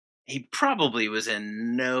 he probably was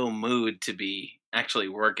in no mood to be actually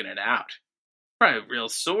working it out. Probably real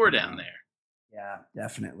sore down there. Yeah,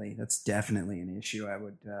 definitely. That's definitely an issue. I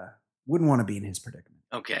wouldn't want to be in his predicament.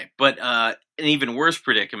 Okay, but an even worse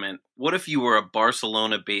predicament, what if you were a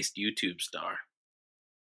Barcelona-based YouTube star?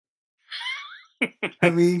 I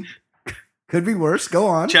mean, could be worse. Go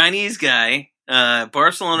on. Chinese guy,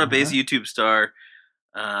 Barcelona-based YouTube star.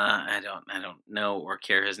 I don't know or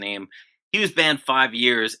care his name. He was banned 5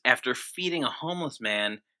 years after feeding a homeless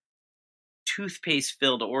man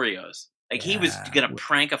toothpaste-filled Oreos. Like, he was going to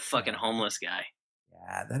prank a fucking homeless guy.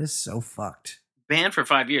 Yeah, that is so fucked. Banned for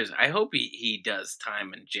 5 years. I hope he does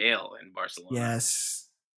time in jail in Barcelona.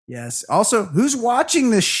 Yes. Also, who's watching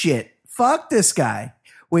this shit? Fuck this guy.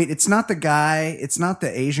 Wait, it's not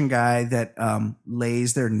the Asian guy that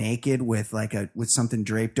lays there naked with with something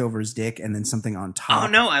draped over his dick and then something on top. Oh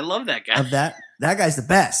no, I love that guy. Of that guy's the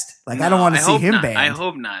best. Like, no, I don't want to see him banned. I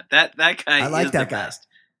hope not. That guy I like is that the guy. best.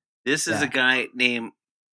 This is a guy named,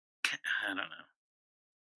 I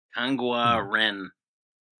don't know, Kangua Ren.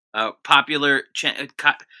 Popular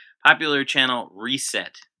channel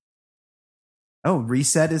Reset. Oh,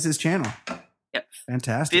 Reset is his channel. Yep.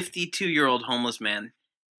 Fantastic. 52-year-old homeless man.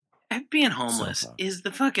 Being homeless is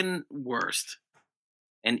the fucking worst.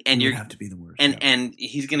 And you have to be the worst. And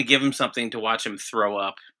he's going to give him something to watch him throw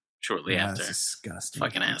up shortly after. That's disgusting.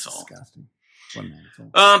 Fucking asshole. Disgusting. What an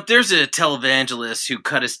asshole. There's a televangelist who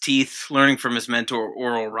cut his teeth learning from his mentor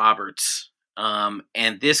Oral Roberts.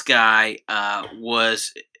 And this guy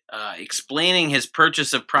was explaining his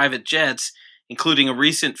purchase of private jets, including a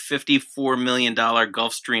recent $54 million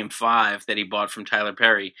Gulfstream 5 that he bought from Tyler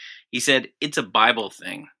Perry. He said, it's a Bible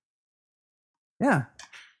thing. Yeah.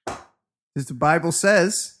 As the Bible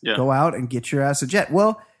says, go out and get your ass a jet.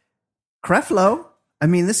 Well, Creflo, I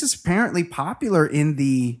mean, this is apparently popular in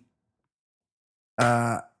the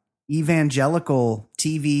evangelical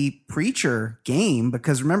TV preacher game,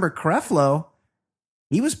 because remember, Creflo,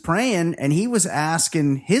 he was praying and he was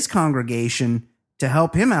asking his congregation to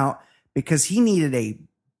help him out because he needed a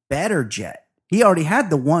better jet. He already had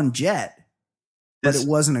the one jet, but it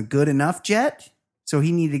wasn't a good enough jet. So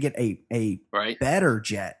he needed to get a better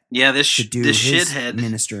jet. Yeah, this his shithead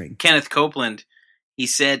ministering. Kenneth Copeland, he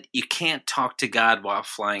said you can't talk to God while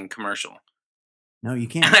flying commercial. No, you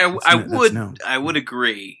can't. And I would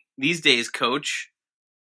agree. These days, Coach,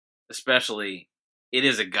 especially, it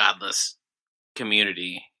is a godless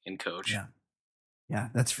community in Coach. Yeah,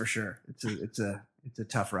 that's for sure. It's a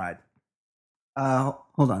tough ride.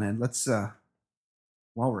 Hold on, Ed. Let's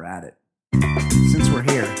while we're at it, since we're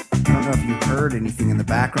here, I don't know if you heard anything in the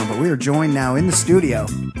background, but we are joined now in the studio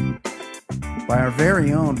by our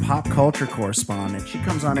very own pop culture correspondent. She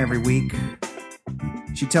comes on every week.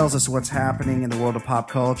 She tells us what's happening in the world of pop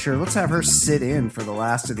culture. Let's have her sit in for the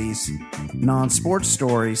last of these non-sports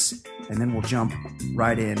stories, and then we'll jump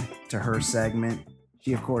right in to her segment.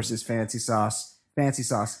 She, of course, is Fancy Sauce. Fancy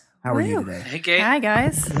Sauce, how are you Woo. today? Hey, Kate. Hi,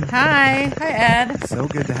 guys. Hi. Hi, Ed. So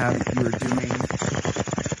good to have you.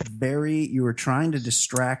 You were trying to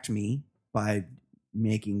distract me by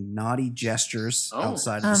making naughty gestures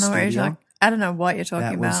outside of the studio. I don't know what you're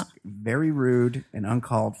talking about. That was very rude and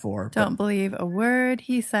uncalled for. Don't believe a word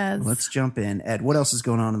he says. Let's jump in. Ed, what else is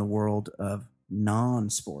going on in the world of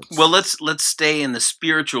non-sports? Well, let's stay in the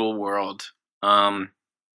spiritual world. And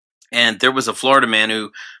there was a Florida man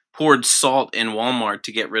who poured salt in Walmart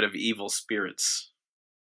to get rid of evil spirits.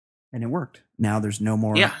 And it worked. Now there's no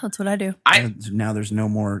more. Yeah, that's what I do. Now there's no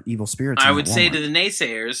more evil spirits. I would say to the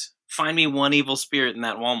naysayers, find me one evil spirit in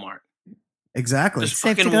that Walmart. Exactly. Just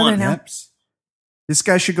fucking one. Yep. This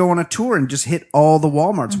guy should go on a tour and just hit all the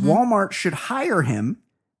Walmarts. Mm-hmm. Walmart should hire him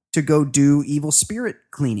to go do evil spirit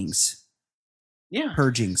cleanings. Yeah.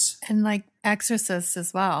 Purgings. And like exorcists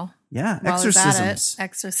as well. Yeah. While he's at it, Exorcisms.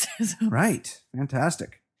 exorcism. Right.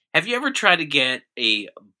 Fantastic. Have you ever tried to get a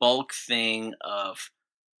bulk thing of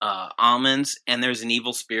almonds and there's an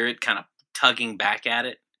evil spirit kind of tugging back at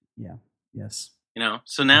it? Yeah. Yes. You know,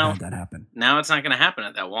 so now I've had that happen. Now it's not going to happen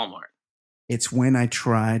at that Walmart. It's when I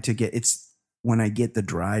try to get when I get the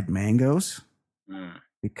dried mangoes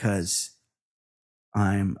because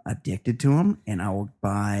I'm addicted to them, and I will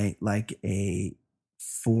buy like a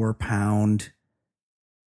 4-pound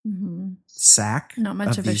sack. Not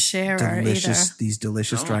much of a sharer either. These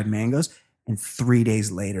delicious dried mangoes, and 3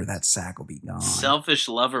 days later that sack will be gone. Selfish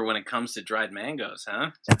lover when it comes to dried mangoes,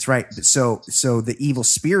 huh? That's right. So the evil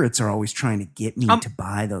spirits are always trying to get me to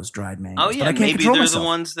buy those dried mangoes. Oh yeah, but I can't maybe control they're myself. the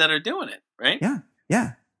ones that are doing it, right?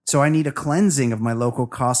 Yeah. So I need a cleansing of my local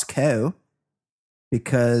Costco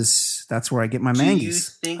because that's where I get my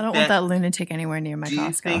mangoes. I don't want that lunatic anywhere near my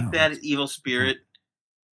Costco. Do you think that evil spirit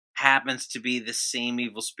happens to be the same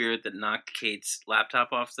evil spirit that knocked Kate's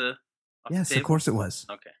laptop off the Yes, table? of course it was.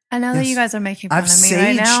 Okay. I know that you guys are making fun of me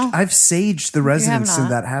right now. I've saged the residents of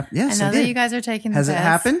that happened. Yes, I know did. that you guys are taking the Has it piss,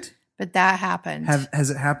 happened? But that happened. Has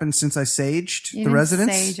it happened since I saged You the didn't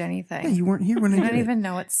residents? sage anything. Yeah, you weren't here when I You did don't it. even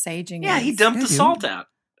know what saging Yeah, is. he dumped the salt out.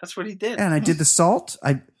 That's what he did. And I did the salt.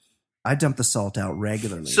 I dump the salt out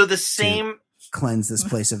regularly. So the same cleanse this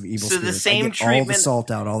place of evil So spirits. the same I get treatment. all the salt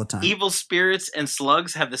out all the time. Evil spirits and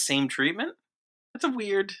slugs have the same treatment. That's a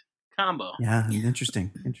weird combo. Yeah,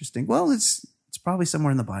 interesting. Well, it's probably somewhere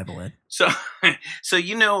in the Bible, Ed. So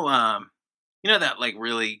you know that like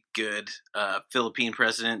really good Philippine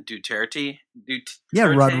president Duterte. Yeah,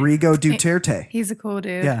 Rodrigo Duterte. He's a cool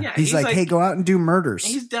dude. Yeah, he's like, hey, go out and do murders.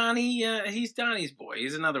 He's Donnie's boy.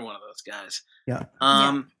 He's another one of those guys. Yeah.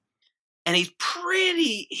 And he's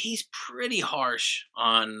pretty harsh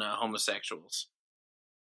on homosexuals.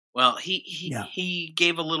 Well, he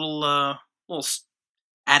gave a little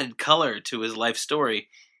added color to his life story.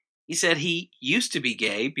 He said he used to be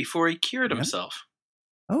gay before he cured himself.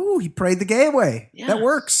 Oh, he prayed the gay away. Yeah. That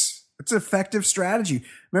works. It's an effective strategy.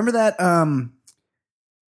 Remember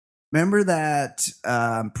that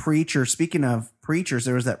preacher, speaking of preachers,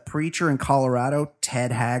 there was that preacher in Colorado,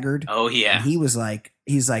 Ted Haggard. Oh yeah. And he's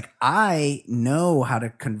like, I know how to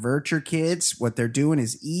convert your kids. What they're doing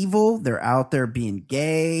is evil. They're out there being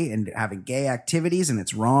gay and having gay activities, and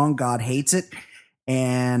it's wrong. God hates it.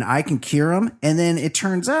 And I can cure them. And then it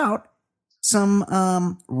turns out some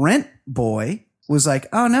rent boy was like,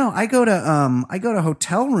 oh no, I go to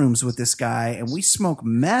hotel rooms with this guy and we smoke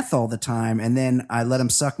meth all the time, and then I let him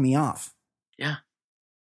suck me off. Yeah.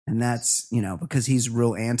 And that's, because he's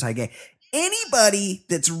real anti-gay. Anybody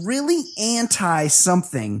that's really anti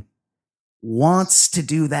something wants to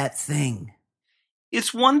do that thing.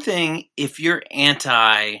 It's one thing if you're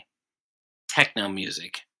anti techno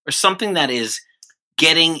music or something that is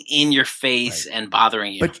getting in your face and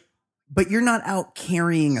bothering you. But you're not out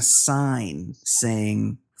carrying a sign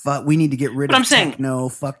saying, fuck, we need to get rid But of I'm saying, techno,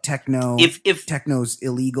 fuck techno. If techno's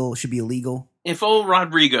illegal, should be illegal. If old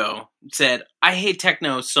Rodrigo said, I hate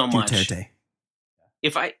techno so much. Duterte.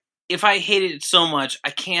 If I hated it so much, I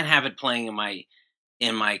can't have it playing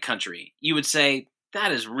in my country. You would say,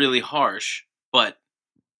 that is really harsh, but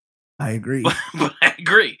I agree. But I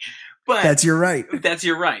agree. But that's your right. That's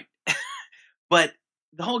your right. But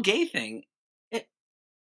the whole gay thing,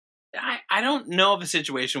 I don't know of a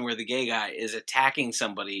situation where the gay guy is attacking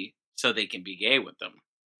somebody so they can be gay with them.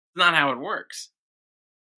 It's not how it works.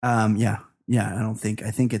 Yeah. I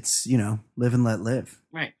think it's, live and let live.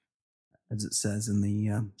 Right. As it says in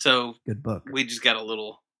the good book. We just got a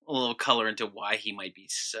little color into why he might be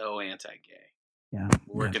so anti-gay. Yeah.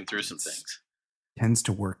 Working through some things. Tends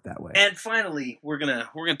to work that way. And finally, we're gonna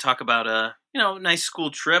talk about a nice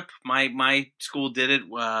school trip. My school did it.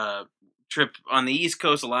 trip on the East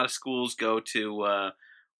Coast. A lot of schools go to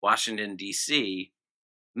Washington, D.C.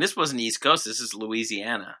 And this wasn't East Coast. This is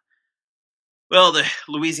Louisiana. Well, the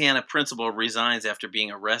Louisiana principal resigns after being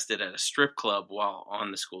arrested at a strip club while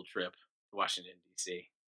on the school trip to Washington, D.C.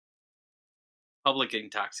 Public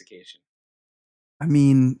intoxication. I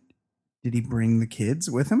mean, did he bring the kids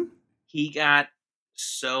with him? He got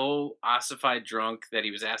so ossified drunk that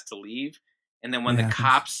he was asked to leave. And then when Yeah,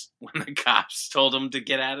 the cops told him to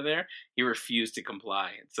get out of there, he refused to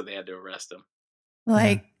comply. And so they had to arrest him.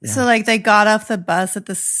 So they got off the bus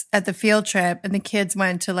at the field trip, and the kids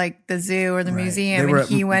went to like the zoo or the museum, and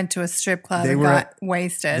he went to a strip club and got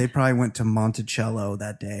wasted. They probably went to Monticello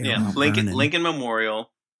that day. Yeah, Lincoln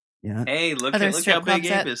Memorial. Yeah. Hey, look how big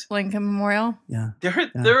Abe is. Lincoln Memorial. Yeah.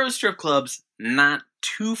 There are strip clubs not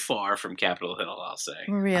too far from Capitol Hill, I'll say.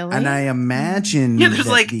 Really? And I imagine there's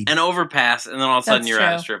like an overpass, and then all of a sudden you're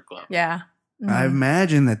at a strip club. Yeah. I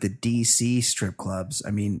imagine that the DC strip clubs,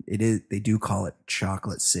 I mean, they do call it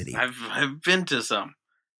Chocolate City. I've been to some.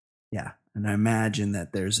 Yeah. And I imagine that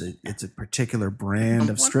it's a particular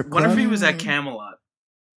brand of strip club. What if he was at Camelot?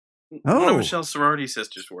 One of Michelle's sorority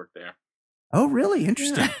sisters worked there. Oh, really?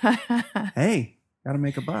 Interesting. Hey, gotta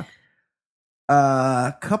make a buck.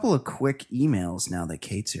 A couple of quick emails now that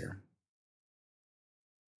Kate's here.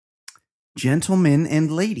 Gentleman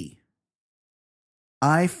and lady,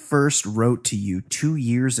 I first wrote to you 2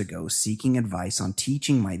 years ago seeking advice on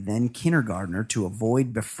teaching my then kindergartner to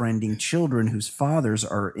avoid befriending children whose fathers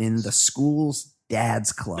are in the school's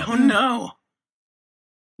dad's club. Oh, no.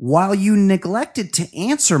 While you neglected to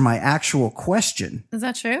answer my actual question. Is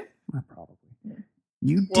that true? Probably.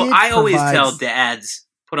 You did. Well, I always tell dads,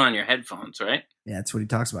 put on your headphones, right? Yeah, that's what he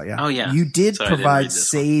talks about. Yeah. Oh, yeah. You did Sorry, provide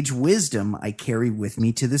sage wisdom I carry with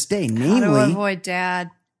me to this day. Namely, how to avoid dad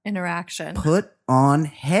interaction. Put on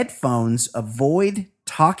headphones. Avoid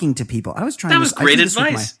talking to people. I was trying. That was great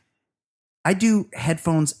advice. I do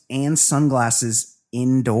headphones and sunglasses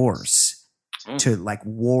indoors to like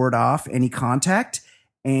ward off any contact.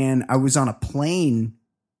 And I was on a plane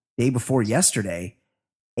day before yesterday,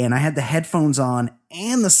 and I had the headphones on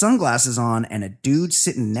and the sunglasses on, and a dude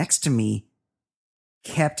sitting next to me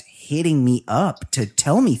kept hitting me up to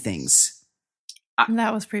tell me things.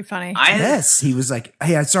 That was pretty funny. Yes, he was like,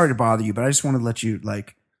 "Hey, I'm sorry to bother you, but I just wanted to let you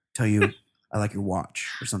tell you I like your watch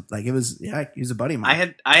or something." Like it was, he was a buddy of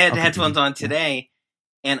mine. I had headphones on today,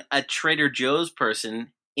 and a Trader Joe's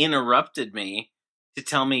person interrupted me to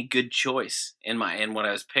tell me good choice in what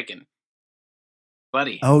I was picking,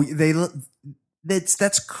 buddy. Oh,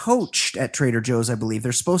 that's coached at Trader Joe's, I believe.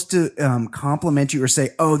 They're supposed to compliment you or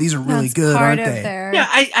say, "Oh, these are really good, aren't they?" Yeah,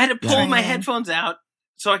 I had to pull my headphones out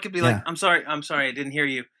so I could be like, "I'm sorry, I didn't hear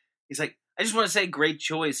you." He's like, "I just want to say great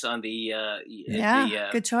choice on the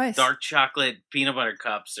good choice, dark chocolate peanut butter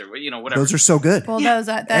cups or whatever." Those are so good. Well,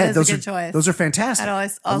 that is a good choice. Those are fantastic. I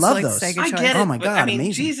love like those. To say good choice. I get it. Oh my God, I mean,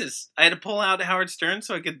 amazing. Jesus, I had to pull out Howard Stern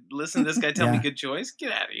so I could listen to this guy tell me good choice.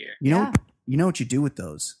 Get out of here. You know what you do with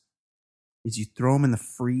those is you throw them in the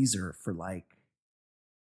freezer for like,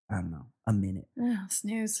 I don't know, a minute.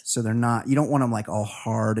 Snooze. So they're not. You don't want them like all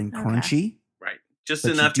hard and crunchy. Right. Just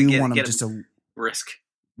enough to get just a brisk.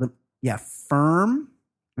 Yeah, firm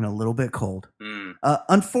and a little bit cold.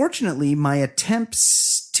 Unfortunately, my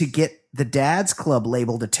attempts to get the Dad's Club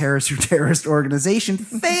labeled a terrorist organization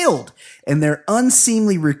failed, and their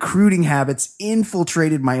unseemly recruiting habits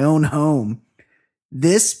infiltrated my own home.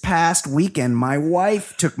 This past weekend, my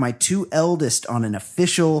wife took my two eldest on an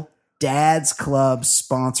official Dad's Club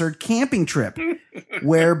sponsored camping trip,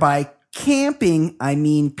 where by camping, I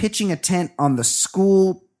mean pitching a tent on the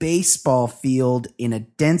school baseball field in a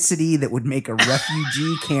density that would make a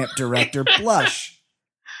refugee camp director blush.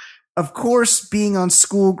 Of course, being on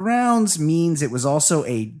school grounds means it was also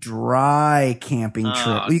a dry camping trip.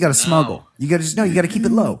 Well, you got to smuggle. You got to keep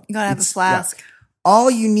it low. You got to have a flask. Yeah.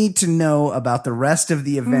 All you need to know about the rest of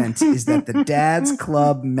the event is that the Dad's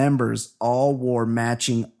Club members all wore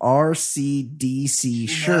matching RCDC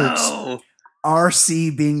shirts. No.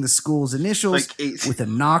 RC being the school's initials, with a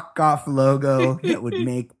knockoff logo that would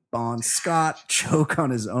make Bon Scott choke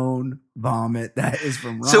on his own vomit. That is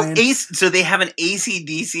from Ryan. So they have an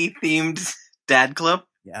AC/DC themed Dad Club?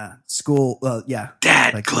 Yeah. School,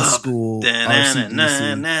 Dad like Club. School,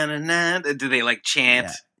 RCDC. Do they like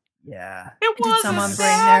chant? Yeah. Did someone bring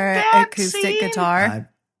their acoustic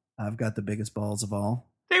guitar? I've got the biggest balls of all.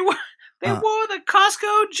 They wore the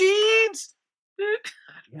Costco jeans.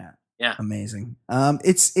 Yeah. Amazing.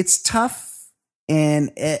 It's tough.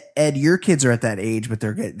 And Ed, your kids are at that age, but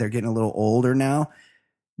they're getting a little older now.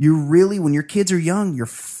 You really, when your kids are young, you're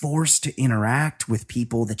forced to interact with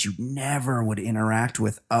people that you never would interact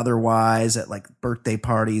with otherwise at like birthday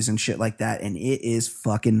parties and shit like that. And it is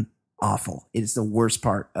fucking awful. It is the worst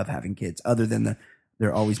part of having kids, other than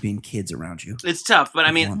there always being kids around you. It's tough, but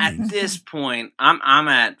I mean, at this point, I'm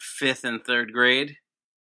at 5th and 3rd grade.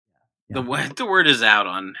 Yeah. The word is out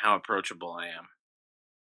on how approachable I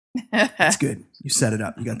am. That's good. You set it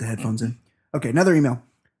up. You got the headphones in. Okay, another email.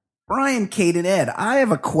 Brian, Kate, and Ed, I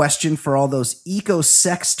have a question for all those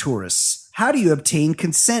eco-sex tourists. How do you obtain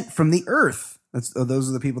consent from the earth? Those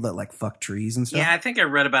are the people that like fuck trees and stuff? Yeah, I think I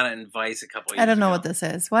read about it in Vice a couple years ago. I don't know what this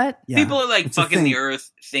is. What? Yeah, people are like fucking the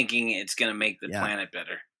earth thinking it's going to make the planet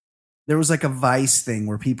better. There was like a Vice thing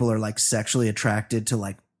where people are like sexually attracted to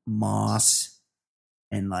like moss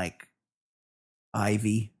and like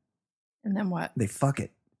ivy. And then what? They fuck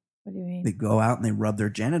it. What do you mean? They go out and they rub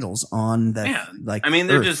their genitals on the like. I mean,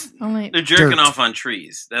 they're earth. They're jerking off on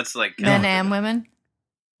trees. That's like men and women.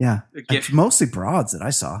 Yeah, it's mostly broads that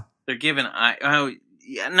I saw. They're giving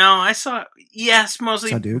I saw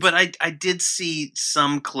mostly, but I did see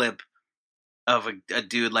some clip of a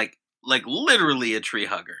dude like literally a tree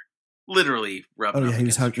hugger, literally rubbing. Oh yeah, he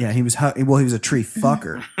was hugging. Yeah, he was. Well, he was a tree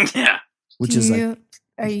fucker. Yeah, which is like.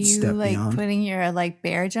 Are you like beyond. Putting your like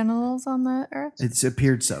bare genitals on the earth? It's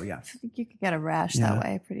appeared so, yeah. I think you could get a rash that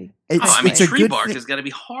way. Pretty. Tree bark has got to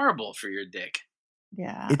be horrible for your dick.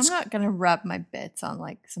 Yeah, I'm not gonna rub my bits on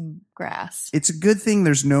like some grass. It's a good thing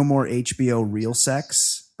there's no more HBO Real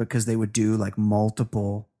Sex because they would do like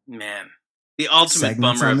multiple. Man, the ultimate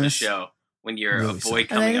bummer of the show when you're really a boy coming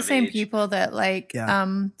of age. Are they the same people that like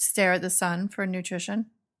stare at the sun for nutrition?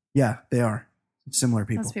 Yeah, they are. Similar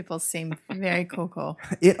people. Those people seem very cool.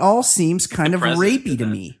 It all seems kind of rapey to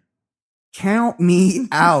me. Count me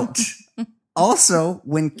out. Also,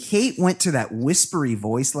 when Kate went to that whispery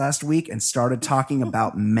voice last week and started talking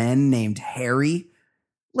about men named Harry,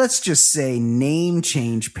 let's just say name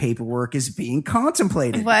change paperwork is being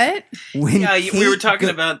contemplated. What? We were talking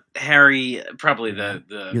about Harry, probably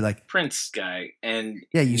the Prince guy, and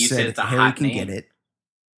you said it's a Harry hot can name. get it.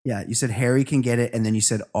 Yeah, you said Harry can get it, and then you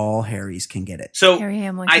said all Harrys can get it. So Harry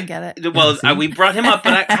Hamlin can get it. Well, we brought him up,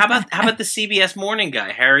 but how about the CBS morning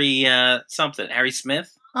guy, Harry Harry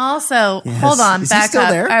Smith? Also, hold on, back up.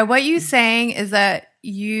 All right, what you saying is that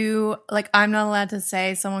you like I'm not allowed to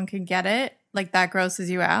say someone can get it. Like that grosses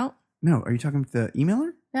you out? No, are you talking to the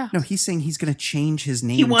emailer? Yeah. No, he's saying he's going to change his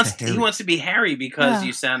name. He wants to Harry. He wants to be Harry because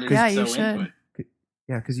you sounded so into it.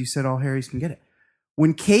 Yeah, because you said all Harrys can get it.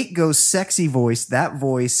 When Kate goes sexy voice, that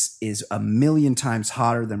voice is 1,000,000 times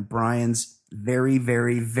hotter than Brian's very,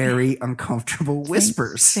 very, very uncomfortable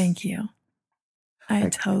whispers. Thank you. I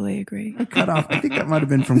totally agree. I cut off. I think that might have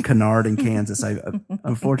been from Kennard in Kansas. I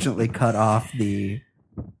unfortunately cut off the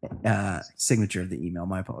signature of the email.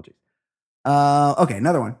 My apologies. Okay,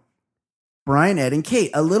 another one. Brian, Ed, and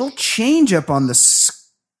Kate. A little change up on the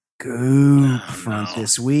scoop front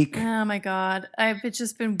this week. Oh my God. I've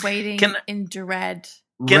just been waiting in dread.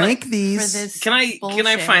 Rank these. For this can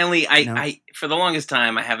I finally I for the longest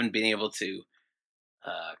time I haven't been able to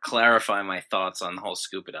clarify my thoughts on the whole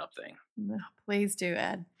scoop it up thing. No, please do,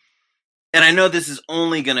 Ed. And I know this is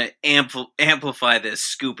only going to amplify this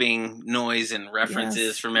scooping noise and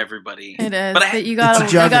references from everybody. It is, but you got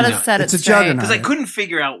to set it straight. Because I couldn't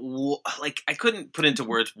figure out, I couldn't put into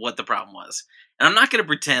words what the problem was. And I'm not going to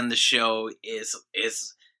pretend the show is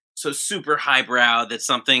so super highbrow that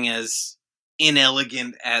something as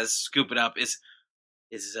inelegant as Scoop It Up is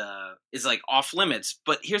like off limits.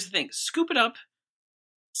 But here's the thing: Scoop It Up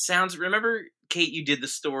sounds. Remember, Kate, you did the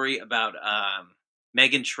story about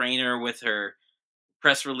Meghan Trainor with her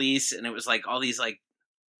press release, and it was like all these like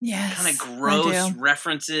kind of gross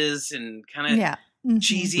references and kind of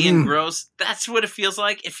cheesy and gross. That's what it feels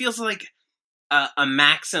like. It feels like a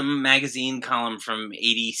Maxim magazine column from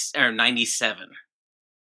 80 or 97.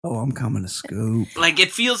 Oh, I'm coming to Scoop. Like it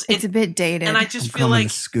feels, it's a bit dated, and I just feel like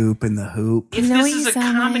Scoop in the Hoop. If this is a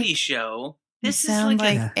comedy show, this is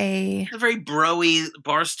like a very broy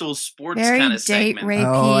Barstool Sports kind of segment. Rapey,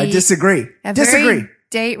 oh, I disagree. Very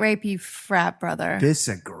date rapey frat brother.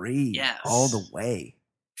 Disagree. Yes. All the way.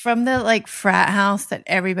 From the like frat house that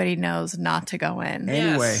everybody knows not to go in.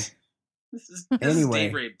 Anyway. This is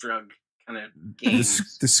date rape drug kind of game.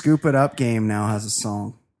 The Scoop It Up game now has a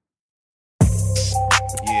song.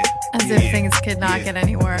 Yeah. As if things could not get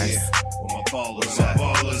any worse. Yeah. Where my ballers at?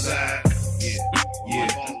 Ballers at? Yeah. Yeah.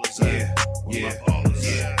 Yeah.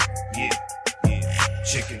 Yeah. Yeah. Yeah.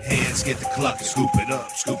 chicken hands, get the clucking. Scoop it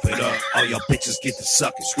up, scoop it up. All y'all bitches get the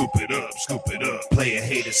sucking. Scoop it up, scoop it up. Player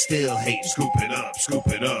hater still hating. Scoop it up, scoop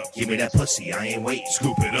it up. Give me that pussy, I ain't waiting.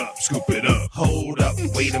 Scoop it up, scoop it up. Hold up,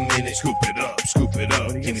 wait a minute. Scoop it up, scoop it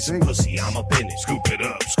up. Give me some pussy, I'm up in it. Scoop it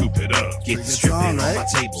up, scoop it up. Get the stripping on my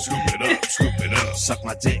table. Scoop it up, scoop it up. Suck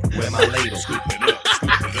my dick, wear my ladle. Scoop it up,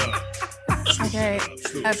 scoop it up. Okay,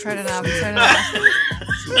 I've heard enough.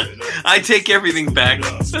 I take everything back.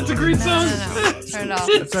 That's a great song. No. Turn it off.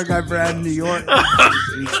 That's our guy Brad in New York.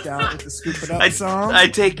 Reached out with the Scoop It Up song. I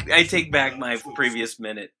take back my previous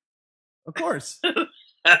minute. Of course.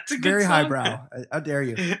 That's a good Very song. highbrow. How dare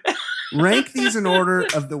you? Rank these in order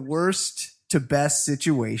of the worst to best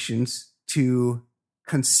situations to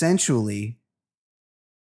consensually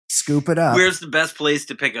scoop it up. Where's the best place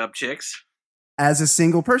to pick up chicks? As a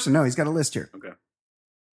single person. No, he's got a list here. Okay.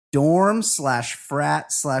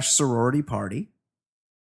 Dorm/frat/sorority party,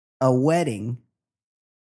 a wedding,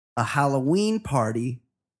 a Halloween party,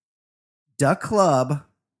 the club,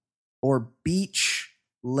 or beach,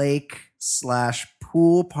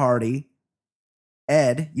 lake/pool party.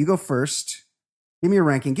 Ed, you go first. Give me a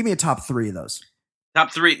ranking. Give me a top 3 of those.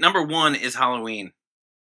 Top 3. Number 1 is Halloween.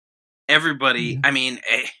 Everybody, I mean,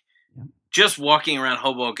 just walking around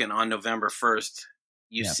Hoboken on November 1st,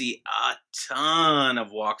 you see a ton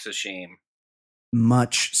of walks of shame.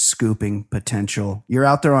 Much scooping potential. You're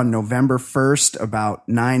out there on November 1st about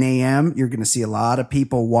 9 a.m. You're going to see a lot of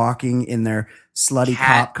people walking in their slutty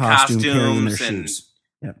cop costume carrying their shoes.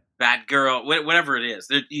 That girl, whatever it is.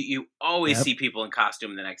 You always see people in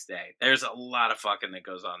costume the next day. There's a lot of fucking that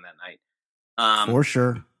goes on that night. For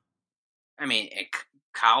sure. I mean, a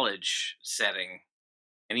college setting,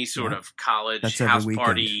 any sort of college house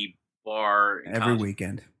party bar. Every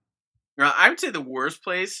weekend. I would say the worst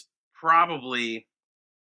place probably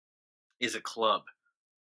is a club.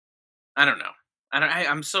 I don't know.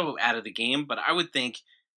 I'm so out of the game, but I would think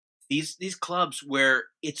these clubs where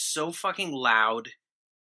it's so fucking loud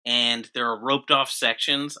and there are roped off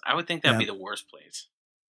sections, I would think that'd be the worst place.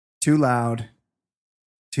 Too loud.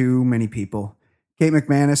 Too many people. Kate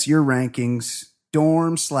McManus, your rankings: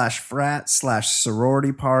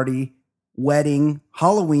 dorm/frat/sorority party, wedding,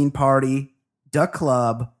 Halloween party, the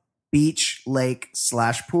club, beach,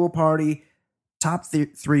 lake/pool party. Top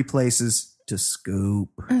 3 places to scoop.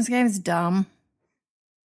 This game's dumb.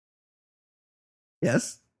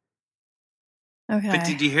 Yes. Okay. But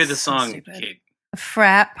did you hear the song, Kate? A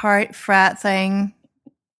frat thing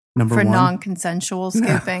Number for 1? non-consensual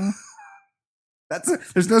scooping.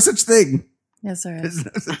 There's no such thing. Yes, there is.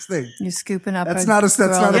 There's no such thing. You're scooping up. That's not a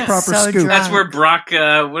proper scoop. Drunk. That's where Brock.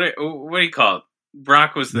 What do you call it?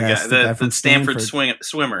 Brock was the guy, the Stanford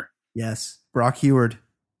swimmer. Yes, Brock Heward.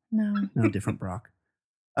 No, different Brock.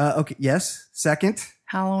 Okay. Yes. Second.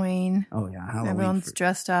 Halloween. Oh yeah, Halloween. Everyone's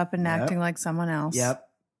dressed up and acting like someone else. Yep.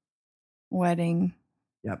 Wedding.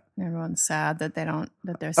 Yep. Everyone's sad that they're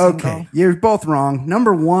single. Okay, you're both wrong.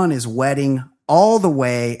 Number 1 is wedding. All the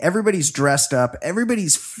way. Everybody's dressed up.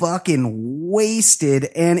 Everybody's fucking wasted.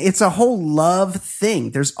 And it's a whole love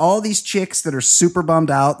thing. There's all these chicks that are super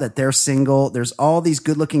bummed out that they're single. There's all these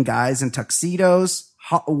good looking guys in tuxedos.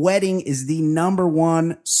 Wedding is the number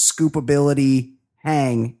 1 scoopability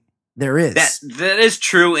hang there is. That is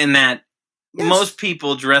true in that most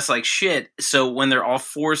people dress like shit. So when they're all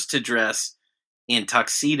forced to dress in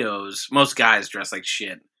tuxedos, most guys dress like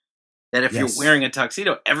shit. That if you're wearing a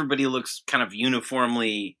tuxedo, everybody looks kind of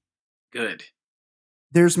uniformly good.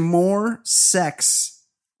 There's more sex,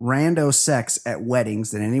 rando sex at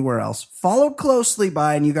weddings than anywhere else. Followed closely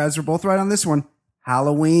by, and you guys are both right on this one,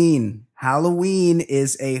 Halloween. Halloween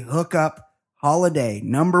is a hookup holiday.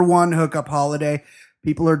 Number 1 hookup holiday.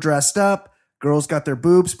 People are dressed up. Girls got their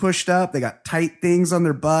boobs pushed up. They got tight things on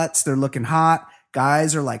their butts. They're looking hot.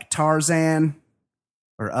 Guys are like Tarzan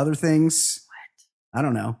or other things. What? I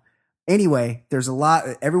don't know. Anyway, there's a lot.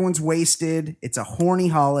 Everyone's wasted. It's a horny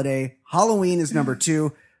holiday. Halloween is number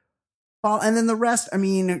 2. And then the rest, I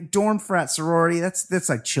mean, dorm, frat, sorority, that's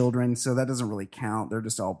like children, so that doesn't really count. They're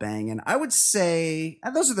just all banging. I would say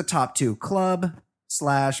those are the top 2.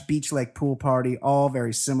 Club/beach lake pool party, all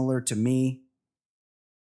very similar to me.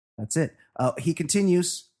 That's it. He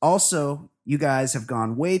continues. Also, you guys have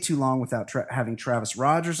gone way too long without having Travis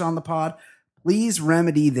Rogers on the pod. Please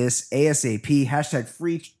remedy this ASAP. #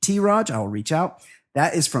 free T-Rog. I'll reach out.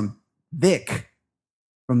 That is from Vic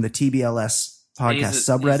from the TBLS podcast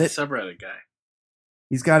subreddit. He's a subreddit guy.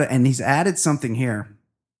 He's got it, and he's added something here.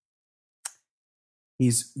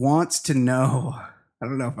 He wants to know. I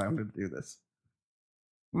don't know if I'm going to do this.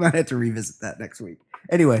 We might have to revisit that next week.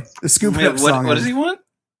 Anyway, the scoop up song. What does he want?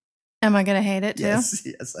 Am I gonna hate it too? Yes.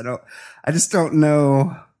 I just don't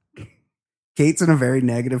know. Kate's in a very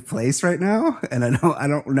negative place right now, and I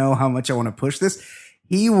don't know how much I want to push this.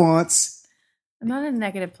 I'm not in a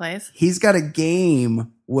negative place. He's got a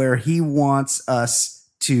game where he wants us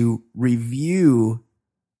to review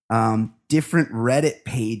different Reddit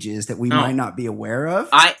pages that we might not be aware of.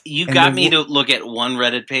 You got me to look at one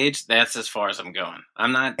Reddit page. That's as far as I'm going.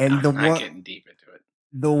 I'm not getting deep into it.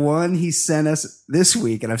 The one he sent us this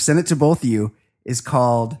week, and I've sent it to both of you, it's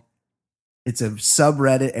a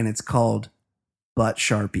subreddit, and it's called Butt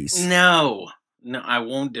Sharpies. No, I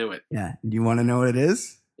won't do it. Yeah. Do you want to know what it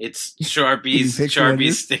is? It's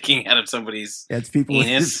Sharpies sticking out of somebody's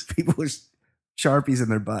penis. People with Sharpies in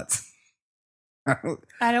their butts. I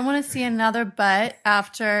don't want to see another butt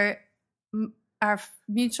after our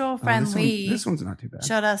mutual friend Lee. This one's not too bad.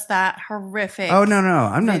 Showed us that horrific. Oh no,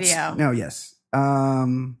 I'm video. not. No, yes.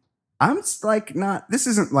 I'm like not. This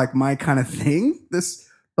isn't like my kind of thing. This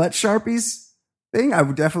butt Sharpies thing. I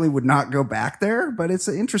definitely would not go back there. But it's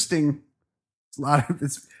an interesting. It's a lot of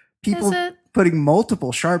it's people putting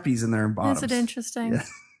multiple Sharpies in their bottoms. Is it interesting? Yeah.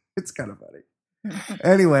 It's kind of funny.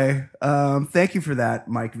 Anyway, thank you for that.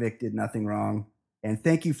 Mike Vick did nothing wrong. And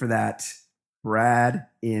thank you for that, Brad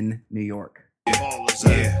in New York. Yeah.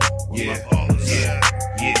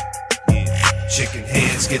 Chicken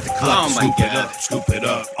hands get the club. Scoop it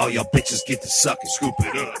up. All y'all bitches get to suck it. Scoop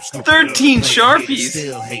it up. 13 Sharpies.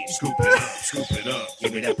 Still hate. Scoop it up.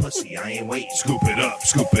 Give me that pussy. I ain't waiting. Scoop it up.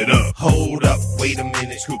 Hold up. Wait a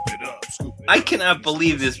minute. Scoop it up. I cannot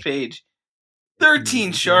believe this page.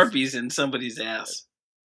 13 Sharpies in somebody's ass.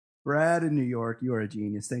 Brad in New York, you are a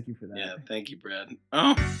genius. Thank you for that. Yeah, thank you, Brad.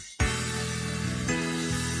 Oh.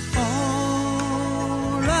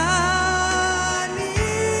 All I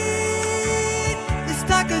need is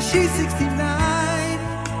Takashi 69,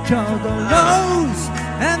 Juggalos,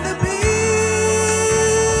 and the beats.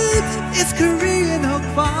 It's Korean Hook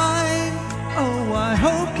Fine. Oh, I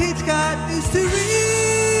hope Kate's got news to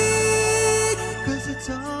read, 'cause it's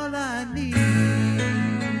all I need.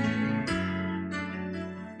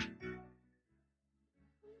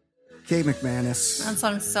 Kate McManus. That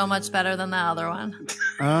song's so much better than the other one.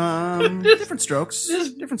 Different strokes.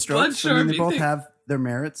 Different strokes. I mean, they both have their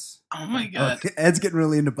merits. Oh my god! Ed's getting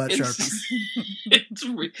really into butt Sharpies.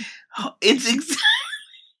 It's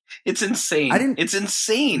insane. It's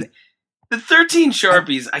insane. The 13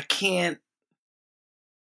 Sharpies. I can't.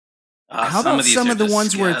 How about some of the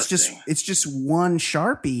ones where it's just one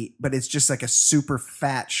Sharpie, but it's just like a super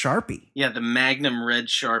fat Sharpie? Yeah, the Magnum Red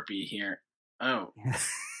Sharpie here. Oh.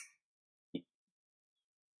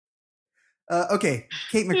 Okay,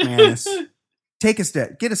 Kate McManus, get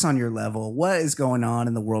us on your level. What is going on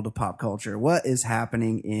in the world of pop culture? What is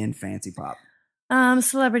happening in fancy pop?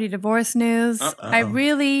 Celebrity divorce news. Uh-oh. I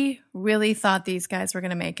really, really thought these guys were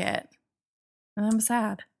going to make it. And I'm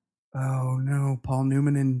sad. Oh, no. Paul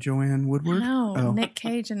Newman and Joanne Woodward? No, Nick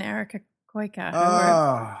Cage and Erica Koika, who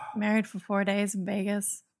were married for 4 days in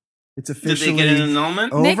Vegas. It's officially Did they get an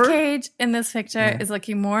annulment? over? Nick Cage in this picture is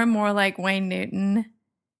looking more and more like Wayne Newton.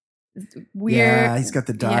 Weird. Yeah, he's got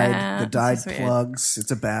the dyed plugs. It's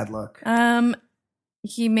a bad look.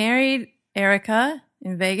 He married Erica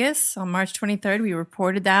in Vegas on March 23rd. We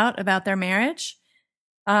reported out about their marriage.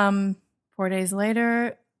 4 days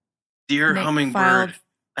later, Dear Nick Hummingbird,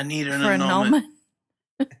 I need an annulment.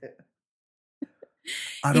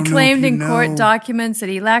 He claimed in court documents that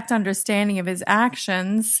he lacked understanding of his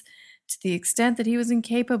actions to the extent that he was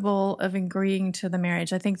incapable of agreeing to the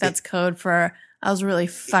marriage. I think that's code for I was really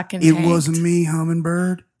fucking It wasn't me,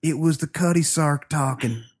 Hummingbird. It was the Cuddy Sark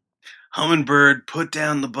talking. Hummingbird, put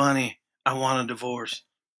down the bunny. I want a divorce.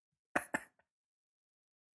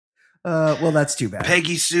 Well, that's too bad.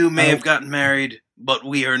 Peggy Sue may have gotten married, but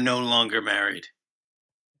we are no longer married.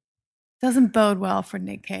 Doesn't bode well for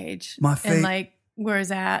Nick Cage. And like where is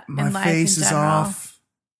that in life? My face is off,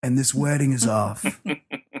 and this wedding is off.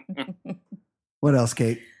 What else,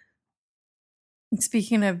 Kate?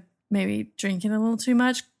 Speaking of maybe drinking a little too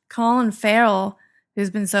much, Colin Farrell, who's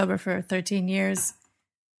been sober for 13 years,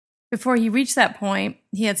 before he reached that point,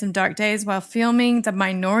 he had some dark days while filming The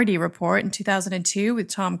Minority Report in 2002 with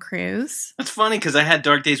Tom Cruise. That's funny because I had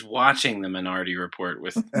dark days watching The Minority Report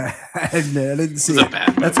with. I didn't see it.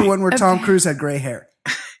 That's the one where Tom Cruise had gray hair.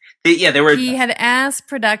 Yeah, they were. He had asked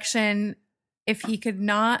production if he could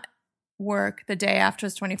not work the day after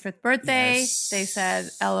his 25th birthday. Yes. They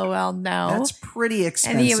said, LOL, no. That's pretty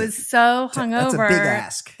expensive. And he was so hungover that's a big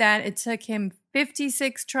ask. That it took him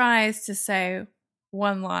 56 tries to say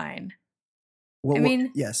one line. What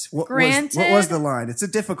was the line? It's a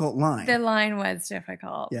difficult line. The line was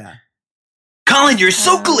difficult. Colin, you're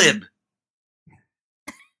so glib.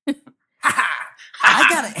 I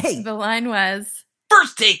got it. Hey, The line was,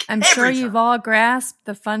 First take. I'm every sure time. you've all grasped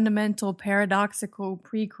the fundamental paradoxical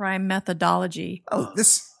pre-crime methodology. oh,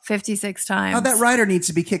 this 56 times. that writer needs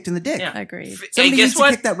to be kicked in the dick. Yeah. Agreed. Somebody Hey, needs guess to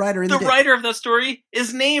what? kick that writer in the The dick. writer of the story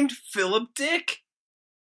is named Philip Dick.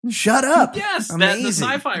 Shut up. Yes, the Amazing.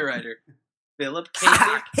 sci-fi writer. Philip K.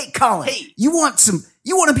 Dick. Hey, Colin. Hey. You want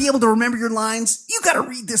to be able to remember your lines? You got to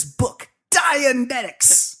read this book,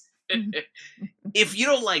 Dianetics. If you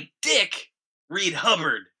don't like Dick, read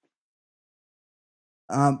Hubbard.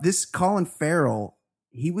 This Colin Farrell,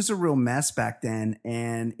 he was a real mess back then,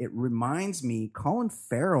 and it reminds me, Colin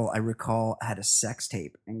Farrell, I recall, had a sex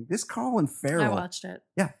tape, and this Colin Farrell, I watched it.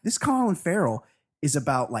 yeah, this Colin Farrell is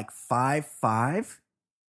about like 5'5",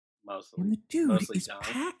 Mostly. and the dude Mostly is Tom.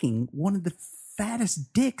 packing one of the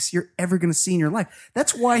fattest dicks you're ever going to see in your life.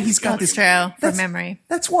 That's why he's got That's this. true. That's- From memory.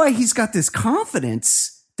 That's why he's got this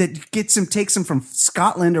confidence that takes him from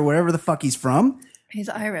Scotland or wherever the fuck he's from. He's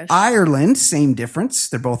Irish. Ireland, same difference.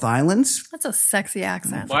 They're both islands. That's a sexy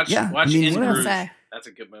accent. Watch Yeah, In I mean, what Bruges. else? That's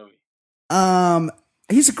a good movie.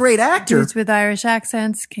 He's a great actor. Dudes with Irish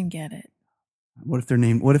accents can get it. What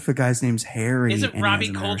if a guy's name's Harry? Is it and he Robbie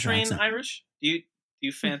has an Irish Coltrane accent? Irish? Do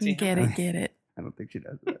you fancy Get him? it, get it. I don't think she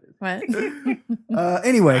does. That What?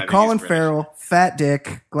 Anyway, I think Colin he's British. Farrell, fat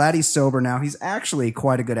dick. Glad he's sober now. He's actually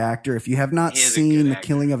quite a good actor. If you have not He is a seen good The actor.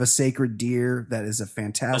 Killing of a Sacred Deer, that is a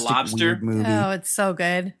fantastic Lobster? weird movie. Oh, it's so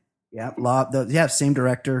good. Yeah, same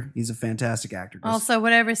director. He's a fantastic actor. Just- Also,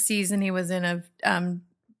 whatever season he was in of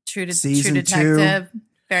True Season Detective,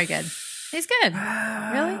 very good. He's good.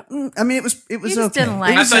 Really? I mean, it was You just okay. didn't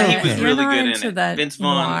like It I it. thought he okay. was You're really not good in into it. that Vince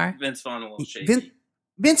noir. Vaughn a little shaky.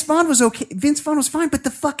 Vince Vaughn was okay. Vince Vaughn was fine, but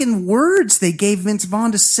the fucking words they gave Vince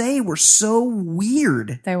Vaughn to say were so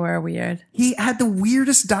weird. They were weird. He had the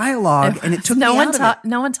weirdest dialogue, and it took no me one out of talk. it.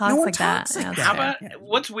 No one talks No one like talks that. like That's How that. fair. about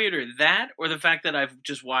what's weirder, that or the fact that I've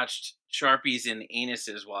just watched Sharpies and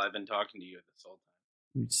anuses while I've been talking to you this whole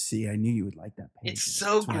time? You see, I knew you would like that page. It's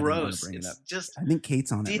so That's why I didn't wanna gross. bring it It's up. just. I think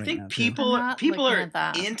Kate's on Do it you right think now, too. people I'm not people looking are at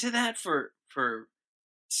that. into that for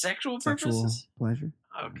sexual Sexual purposes? pleasure?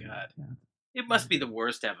 Oh god, Yeah. it must be the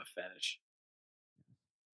worst to have a fetish.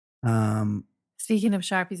 Speaking of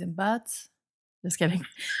Sharpies and butts, just kidding.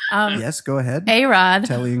 Yes, go ahead. A-Rod.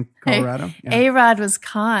 Telly in Colorado. Yeah. A-Rod was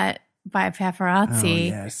caught by Oh, paparazzi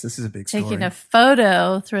yes, this is a big taking story. a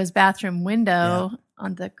photo through his bathroom window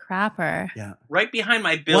on the crapper. Yeah. Right behind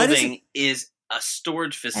my Why does building is a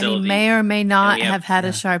storage And facility. he may or may not we have- have had a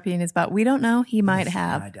Sharpie in his butt. We don't know. He might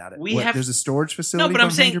have. I doubt it. We What, have- there's a storage facility No, but I'm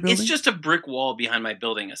behind saying your building? it's just a brick wall behind my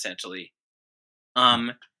building, essentially.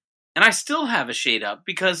 And I still have a shade up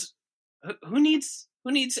because who needs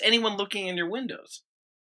anyone looking in your windows?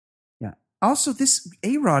 Yeah. Also, this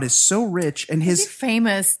A-Rod is so rich, and He's his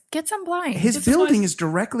famous. Get some blind. his It's building fine. is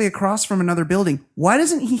directly across from another building. Why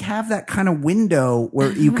doesn't he have that kind of window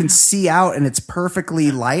where you can see out and it's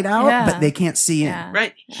perfectly light out, Yeah. but they can't see in? Yeah.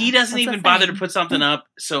 Right? He Yeah, doesn't that's the even bother to thing. put something up,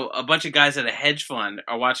 so a bunch of guys at a hedge fund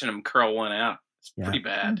are watching him curl one out. It's Yeah. pretty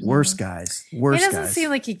bad. Worst guys. He Worst doesn't guys. seem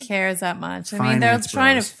like he cares that much. I mean, they're Finance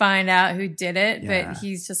trying bros. to find out who did it, Yeah. but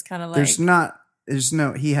he's just kind of like,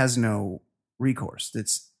 he has no recourse.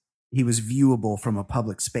 He was viewable from a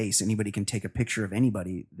public space. Anybody can take a picture of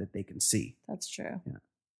anybody that they can see. that's true. Yeah.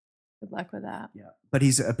 Good luck with that. Yeah. But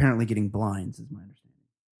he's apparently getting blinds, is my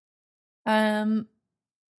understanding.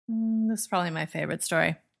 This is probably my favorite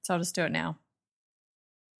story, so I'll just do it now.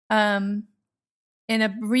 In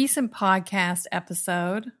a recent podcast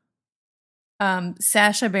episode,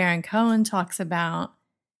 Sacha Baron Cohen talks about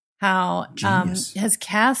how Genius. his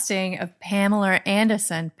casting of Pamela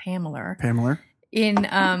Anderson, Pamela? in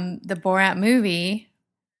the Borat movie,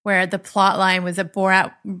 where the plot line was that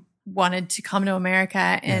Borat wanted to come to America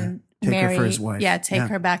and Take her marry, for his wife. take Yeah.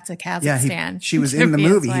 her back to Yeah, Kazakhstan. she was to in the be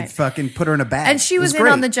his movie. He wife. fucking put her in a bag. And she It was in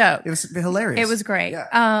great. on the joke. It was hilarious. It was great.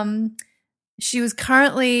 Yeah. She was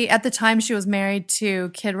currently, at the time, she was married to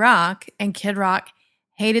Kid Rock, and Kid Rock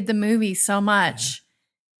hated the movie so much.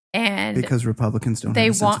 And Because Republicans don't they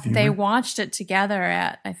have a sense of humor. they watched it together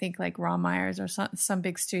at, I think, like Ron Myers or some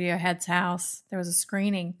big studio head's house. There was a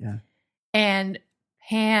screening. Yeah. And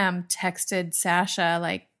Pam texted Sasha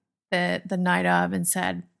like the night of and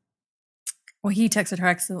said, well, he texted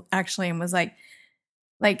her actually and was like,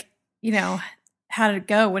 you know, how did it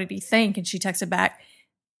go? What did he think? And she texted back,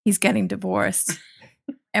 he's getting divorced.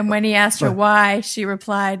 And when he asked her why, she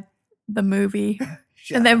replied, the movie.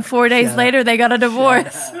 And then 4 days later, they got a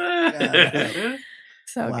divorce.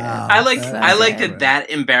 So Wow. good. I like That's that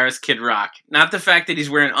embarrassed Kid Rock, not the fact that he's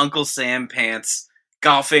wearing Uncle Sam pants,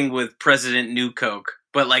 golfing with President New Coke.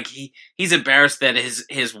 but like he's embarrassed that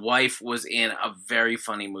his wife was in a very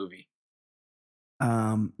funny movie.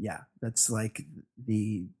 Yeah, that's like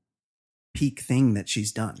the peak thing that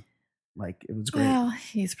she's done. Like, it was great. Well,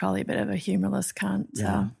 he's probably a bit of a humorless cunt.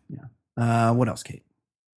 Yeah, So. yeah. What else, Kate?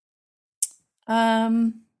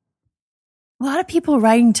 A lot of people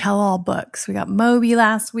writing tell-all books. We got Moby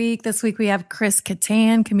last week. This week we have Chris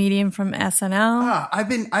Kattan, comedian from SNL.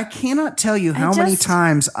 I cannot tell you how many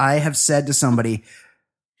times I have said to somebody,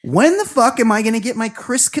 when the fuck am I going to get my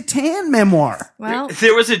Chris Kattan memoir? Well,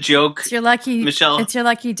 there was a joke. It's your lucky, Michelle. It's your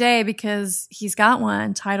lucky day because he's got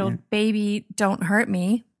one titled "Baby, Don't Hurt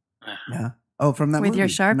Me." Yeah. Oh, from that with movie, your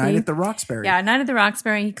Sharpie. Night at the Roxbury. Yeah, Night at the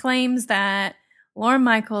Roxbury. He claims that Lorne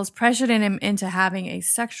Michaels pressured him into having a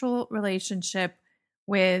sexual relationship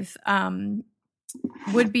with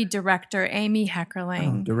would-be director Amy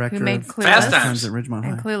Heckerling, director who made of Clueless Fast Times at Ridgemont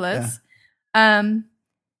and High. Clueless. Yeah.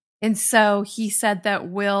 And so he said that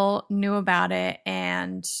Will knew about it,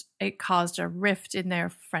 and it caused a rift in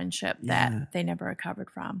their friendship that they never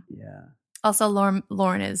recovered from. Yeah. Also,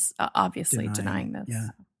 Lauren is obviously denying this. Yeah.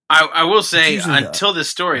 I will say, usually until this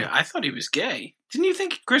story, I thought he was gay. Didn't you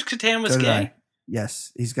think Chris Kattan was So did gay? I.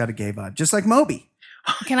 Yes, he's got a gay vibe, just like Moby.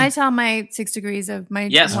 Can I tell my 6 degrees of my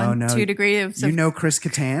Yes. 2 degrees of You know Chris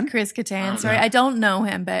Kattan? Chris Kattan? Oh, Sorry, no. I don't know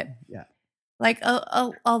him, but Yeah. like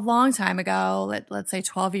a long time ago, let's say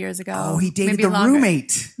 12 years ago. Oh, he dated maybe the longer.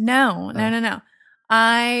 roommate. No.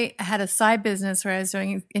 I had a side business where I was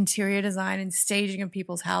doing interior design and staging of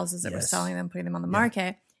people's houses that were selling them, putting them on the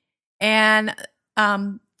market. And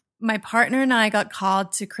my partner and I got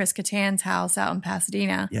called to Chris Kattan's house out in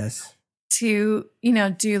Pasadena. Yes. To,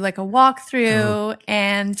 do like a walkthrough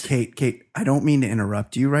and Kate, I don't mean to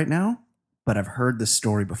interrupt you right now, but I've heard this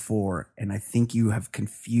story before, and I think you have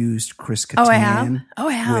confused Chris Kattan.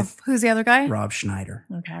 I have. with Who's the other guy? Rob Schneider.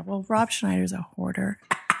 Okay, well, Rob Schneider's a hoarder.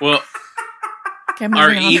 Well, Okay, are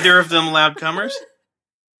moving on. either of them loud comers?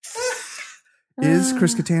 Is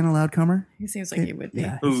Chris Kattan a loud comer? He seems like he would be.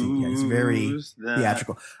 Yeah, he's very Who's that?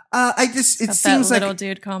 theatrical. It Got seems that like little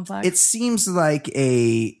dude complex. it seems like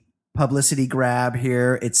a publicity grab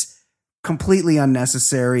here. It's completely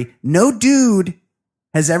unnecessary. No dude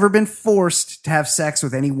has ever been forced to have sex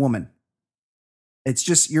with any woman. It's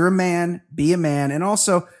just, you're a man, be a man. And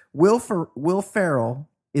also, Will Ferrell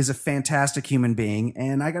is a fantastic human being,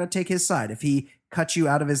 and I got to take his side. If he cut you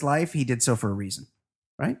out of his life, he did so for a reason,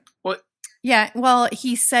 right? What? Yeah, well,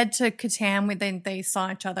 he said to Kattan when they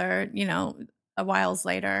saw each other, a whiles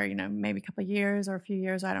later, maybe a couple of years or a few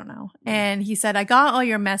years, I don't know. And he said, I got all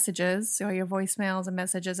your messages, all your voicemails and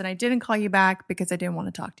messages, and I didn't call you back because I didn't want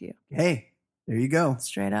to talk to you. Hey, there you go.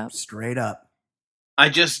 Straight up. Straight up. I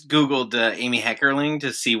just Googled Amy Heckerling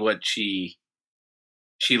to see what she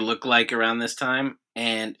looked like around this time.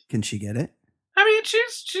 And can she get it? I mean,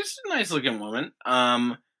 she's a nice looking woman.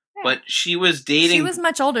 But she was dating. She was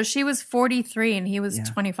much older. She was 43 and he was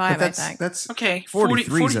 25, I think. That's okay.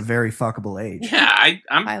 43 is a very fuckable age. Yeah,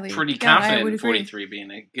 I'm pretty confident in 43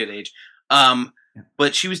 being a good age.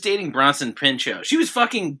 But she was dating Bronson Pinchot. She was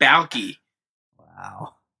fucking Balky.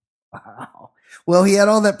 Wow. Well, he had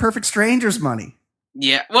all that Perfect Strangers money.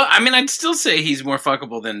 Yeah. Well, I mean, I'd still say he's more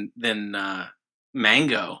fuckable than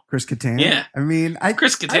Mango. Chris Kattan? Yeah. I mean,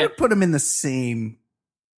 Chris Kattan. I would put him in the same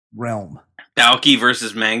realm. Balky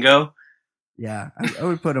versus Mango? Yeah, I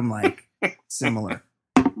would put him like similar.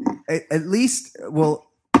 At least,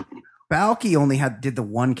 well, Balky only did the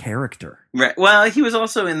one character. Right. Well, he was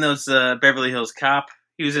also in those Beverly Hills Cop.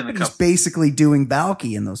 He was in a He's couple. basically doing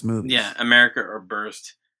Balky in those movies. Yeah, America or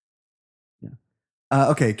Burst. Yeah.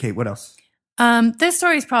 Okay, Kate, what else? This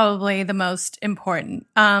story is probably the most important.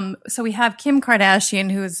 So we have Kim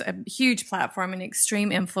Kardashian, who is a huge platform and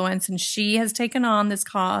extreme influence, and she has taken on this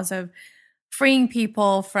cause of freeing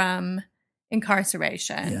people from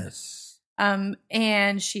incarceration. Yes.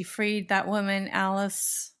 And she freed that woman,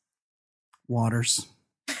 Alice Waters.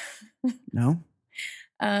 No?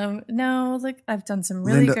 No, look, I've done some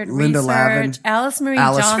really good Linda research. Lavin. Alice Marie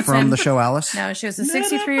Alice Johnson. from the show Alice? No, she was a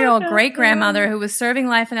 63-year-old great-grandmother who was serving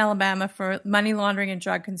life in Alabama for money laundering and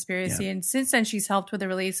drug conspiracy. Yeah. And since then, she's helped with the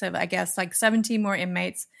release of, I guess, like 17 more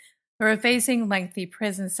inmates who are facing lengthy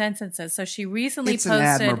prison sentences. So she recently posted an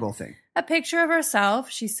admirable thing. A picture of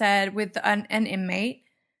herself, she said, with an inmate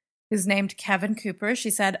who's named Kevin Cooper. She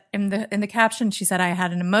said in the caption, she said, I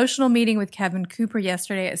had an emotional meeting with Kevin Cooper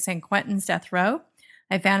yesterday at San Quentin's death row.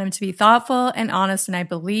 I found him to be thoughtful and honest, and I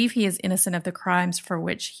believe he is innocent of the crimes for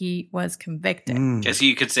which he was convicted. Guess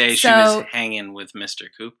you could say she was hanging with Mr.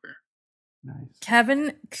 Cooper. Nice.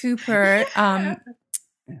 Kevin Cooper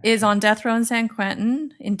is on death row in San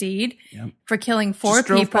Quentin, indeed, for killing 4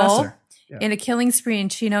 people. in a killing spree in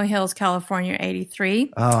Chino Hills, California,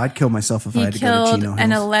 83. Oh, I'd kill myself if I He had to go to killed Chino Hills.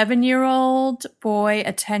 an 11-year-old boy,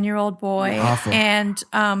 a 10-year-old boy, Awful. and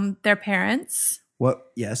their parents. What?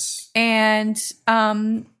 Yes. And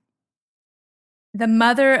the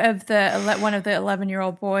mother of one of the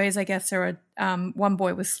 11-year-old boys, I guess there were one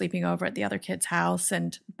boy was sleeping over at the other kid's house,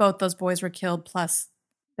 and both those boys were killed, plus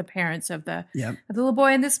the parents of the little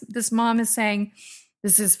boy. And this mom is saying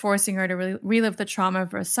this is forcing her to relive the trauma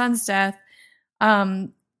of her son's death.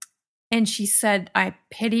 And she said, "I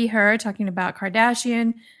pity her," talking about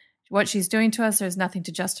Kardashian, what she's doing to us. There's nothing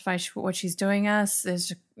to justify what she's doing us.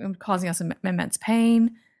 It's causing us immense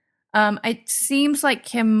pain. It seems like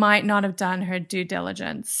Kim might not have done her due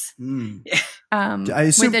diligence. I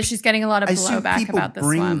assume, with that, she's getting a lot of blowback about this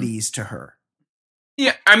bring one. these to her.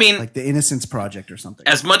 Yeah, I mean, like the Innocence Project or something.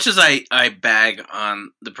 As much as I bag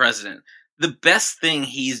on the president, the best thing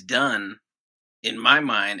he's done, in my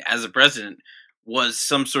mind, as a president, was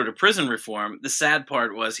some sort of prison reform. The sad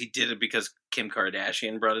part was he did it because Kim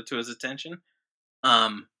Kardashian brought it to his attention.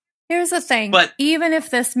 Here's the thing. But even if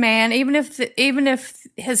this man, even if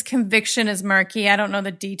his conviction is murky, I don't know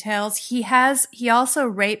the details. He also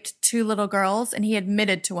raped 2 little girls, and he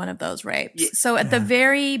admitted to one of those rapes. So at the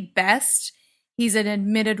very best, he's an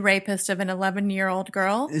admitted rapist of an 11-year-old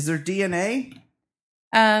girl. Is there DNA?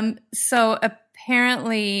 So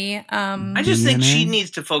apparently, I just think she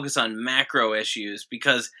needs to focus on macro issues,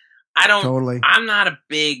 because I'm not a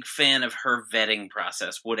big fan of her vetting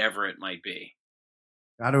process, whatever it might be.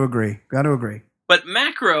 Got to agree. But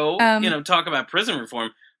macro, talk about prison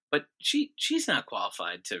reform, but she's not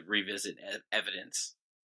qualified to revisit evidence.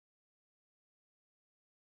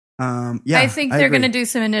 I think they're going to do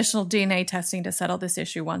some initial DNA testing to settle this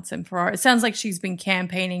issue once and for all. It sounds like she's been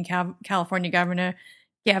campaigning California Governor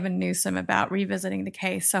Gavin Newsom about revisiting the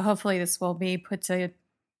case. So hopefully this will be put to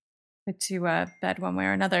bed one way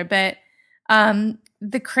or another. But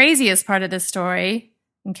the craziest part of this story,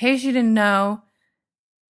 in case you didn't know,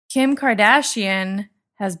 Kim Kardashian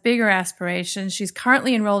has bigger aspirations. She's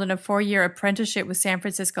currently enrolled in a 4-year apprenticeship with San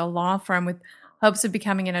Francisco law firm with hopes of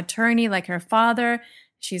becoming an attorney like her father.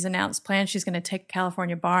 She's announced plans she's going to take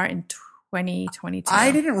California bar in 2022.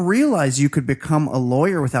 I didn't realize you could become a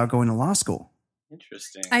lawyer without going to law school.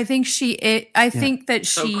 Interesting. I think you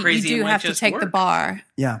do have to take the bar.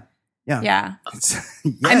 Yeah. Yes.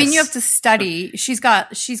 I mean, you have to study. She's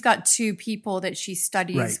got 2 people that she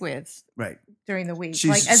studies with during the week,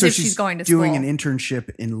 she's going to doing school. an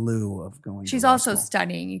internship in lieu of going. She's to law also school.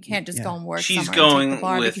 studying. You can't just go and work. She's somewhere going and take the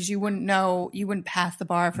bar with, because you wouldn't pass the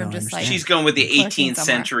bar from just like. She's going with the 18th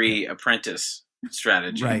century apprentice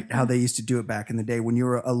strategy, right? How they used to do it back in the day when you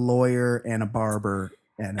were a lawyer and a barber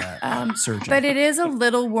and a surgeon. But it is a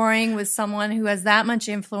little worrying with someone who has that much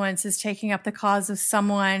influence is taking up the cause of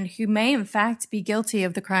someone who may in fact be guilty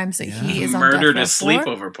of the crimes that he is on death row murdered a for.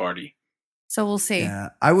 sleepover party. So we'll see. Yeah,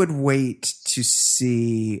 I would wait to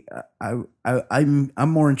see. I'm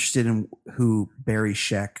more interested in who Barry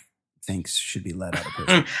Scheck thinks should be let out of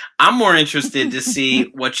prison. I'm more interested to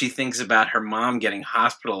see what she thinks about her mom getting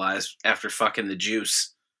hospitalized after fucking the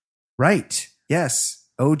juice. Right. Yes.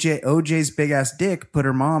 OJ's big ass dick put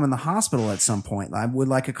her mom in the hospital at some point. I would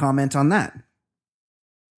like a comment on that.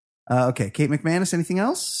 Okay, Kate McManus, anything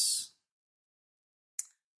else?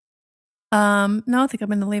 No, I think I'm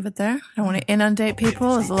going to leave it there. I don't want to inundate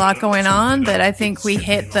people. There's a lot going on, but I think we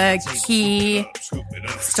hit the key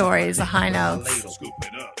stories, the high notes.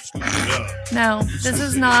 No, this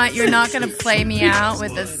is not, you're not going to play me out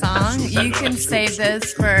with this song. You can save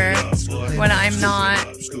this for when I'm not.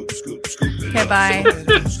 Okay, bye.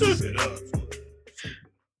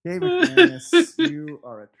 Kate McManus, you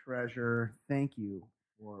are a treasure. Thank you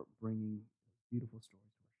for bringing beautiful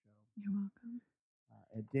stories to our show. You're welcome.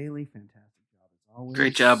 Ed Daly, fantastic job as always.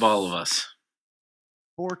 Great job, all of us.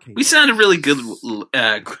 For Kate. We sounded really good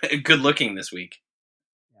looking this week.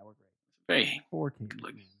 Yeah, we're great. Very for Kate good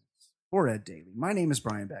looking. For Ed Daly. My name is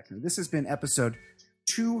Brian Beckner. This has been episode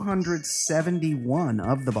 271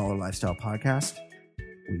 of the Baller Lifestyle Podcast.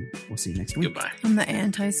 We'll see you next week. Goodbye. I'm the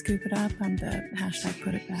anti-scoop it up. I'm the hashtag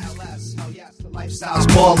put it back. Lifestyles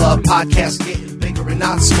baller, podcast getting bigger and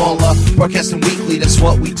not smaller. Broadcasting weekly, that's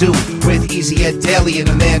what we do. With Easy Ed Daily and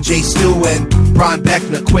the man Jay Stu and Brian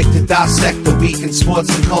Beckner, quick to dissect the week in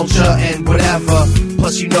sports and culture and whatever.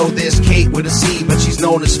 Plus, you know there's Kate with a C, but she's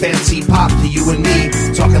known as Fancy Pop to you and me.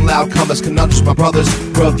 Talking loud comers, conundrums, my brothers.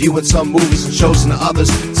 Reviewing some movies and shows and the others.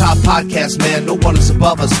 Top podcast, man, no one is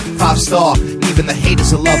above us. 5-star, even the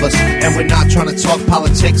haters will love us. And we're not trying to talk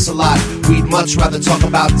politics a lot. We'd much rather talk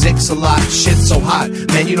about dicks a lot. Shit's so hot,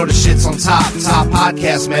 man, you know the shit's on top. Top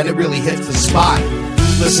podcast, man, it really hits the spot.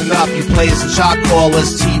 Listen up, you players and shot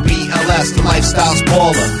callers. TBLS, the lifestyle's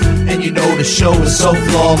baller. And you know the show is so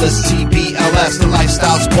flawless. TBLS, the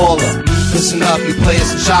lifestyle's baller. Listen up, you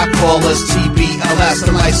players and shot callers. TBLS,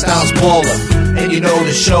 the lifestyle's baller. And you know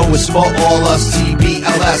the show is for all us.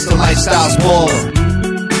 TBLS, the lifestyle's baller.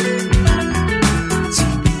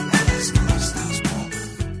 TBLS, the lifestyle's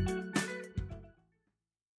baller.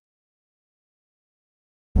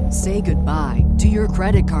 Say goodbye to your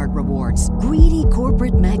credit card rewards. Greedy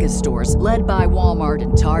corporate mega stores, led by Walmart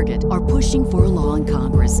and Target, are pushing for a law in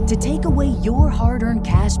Congress to take away your hard-earned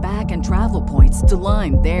cash back and travel points to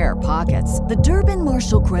line their pockets. The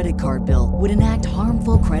Durbin-Marshall credit card bill would enact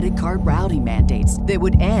harmful credit card routing mandates that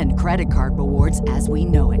would end credit card rewards as we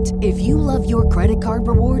know it. If you love your credit card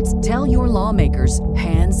rewards, tell your lawmakers,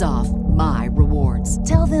 hands off my rewards.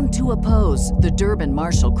 Tell them to oppose the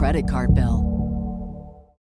Durbin-Marshall credit card bill.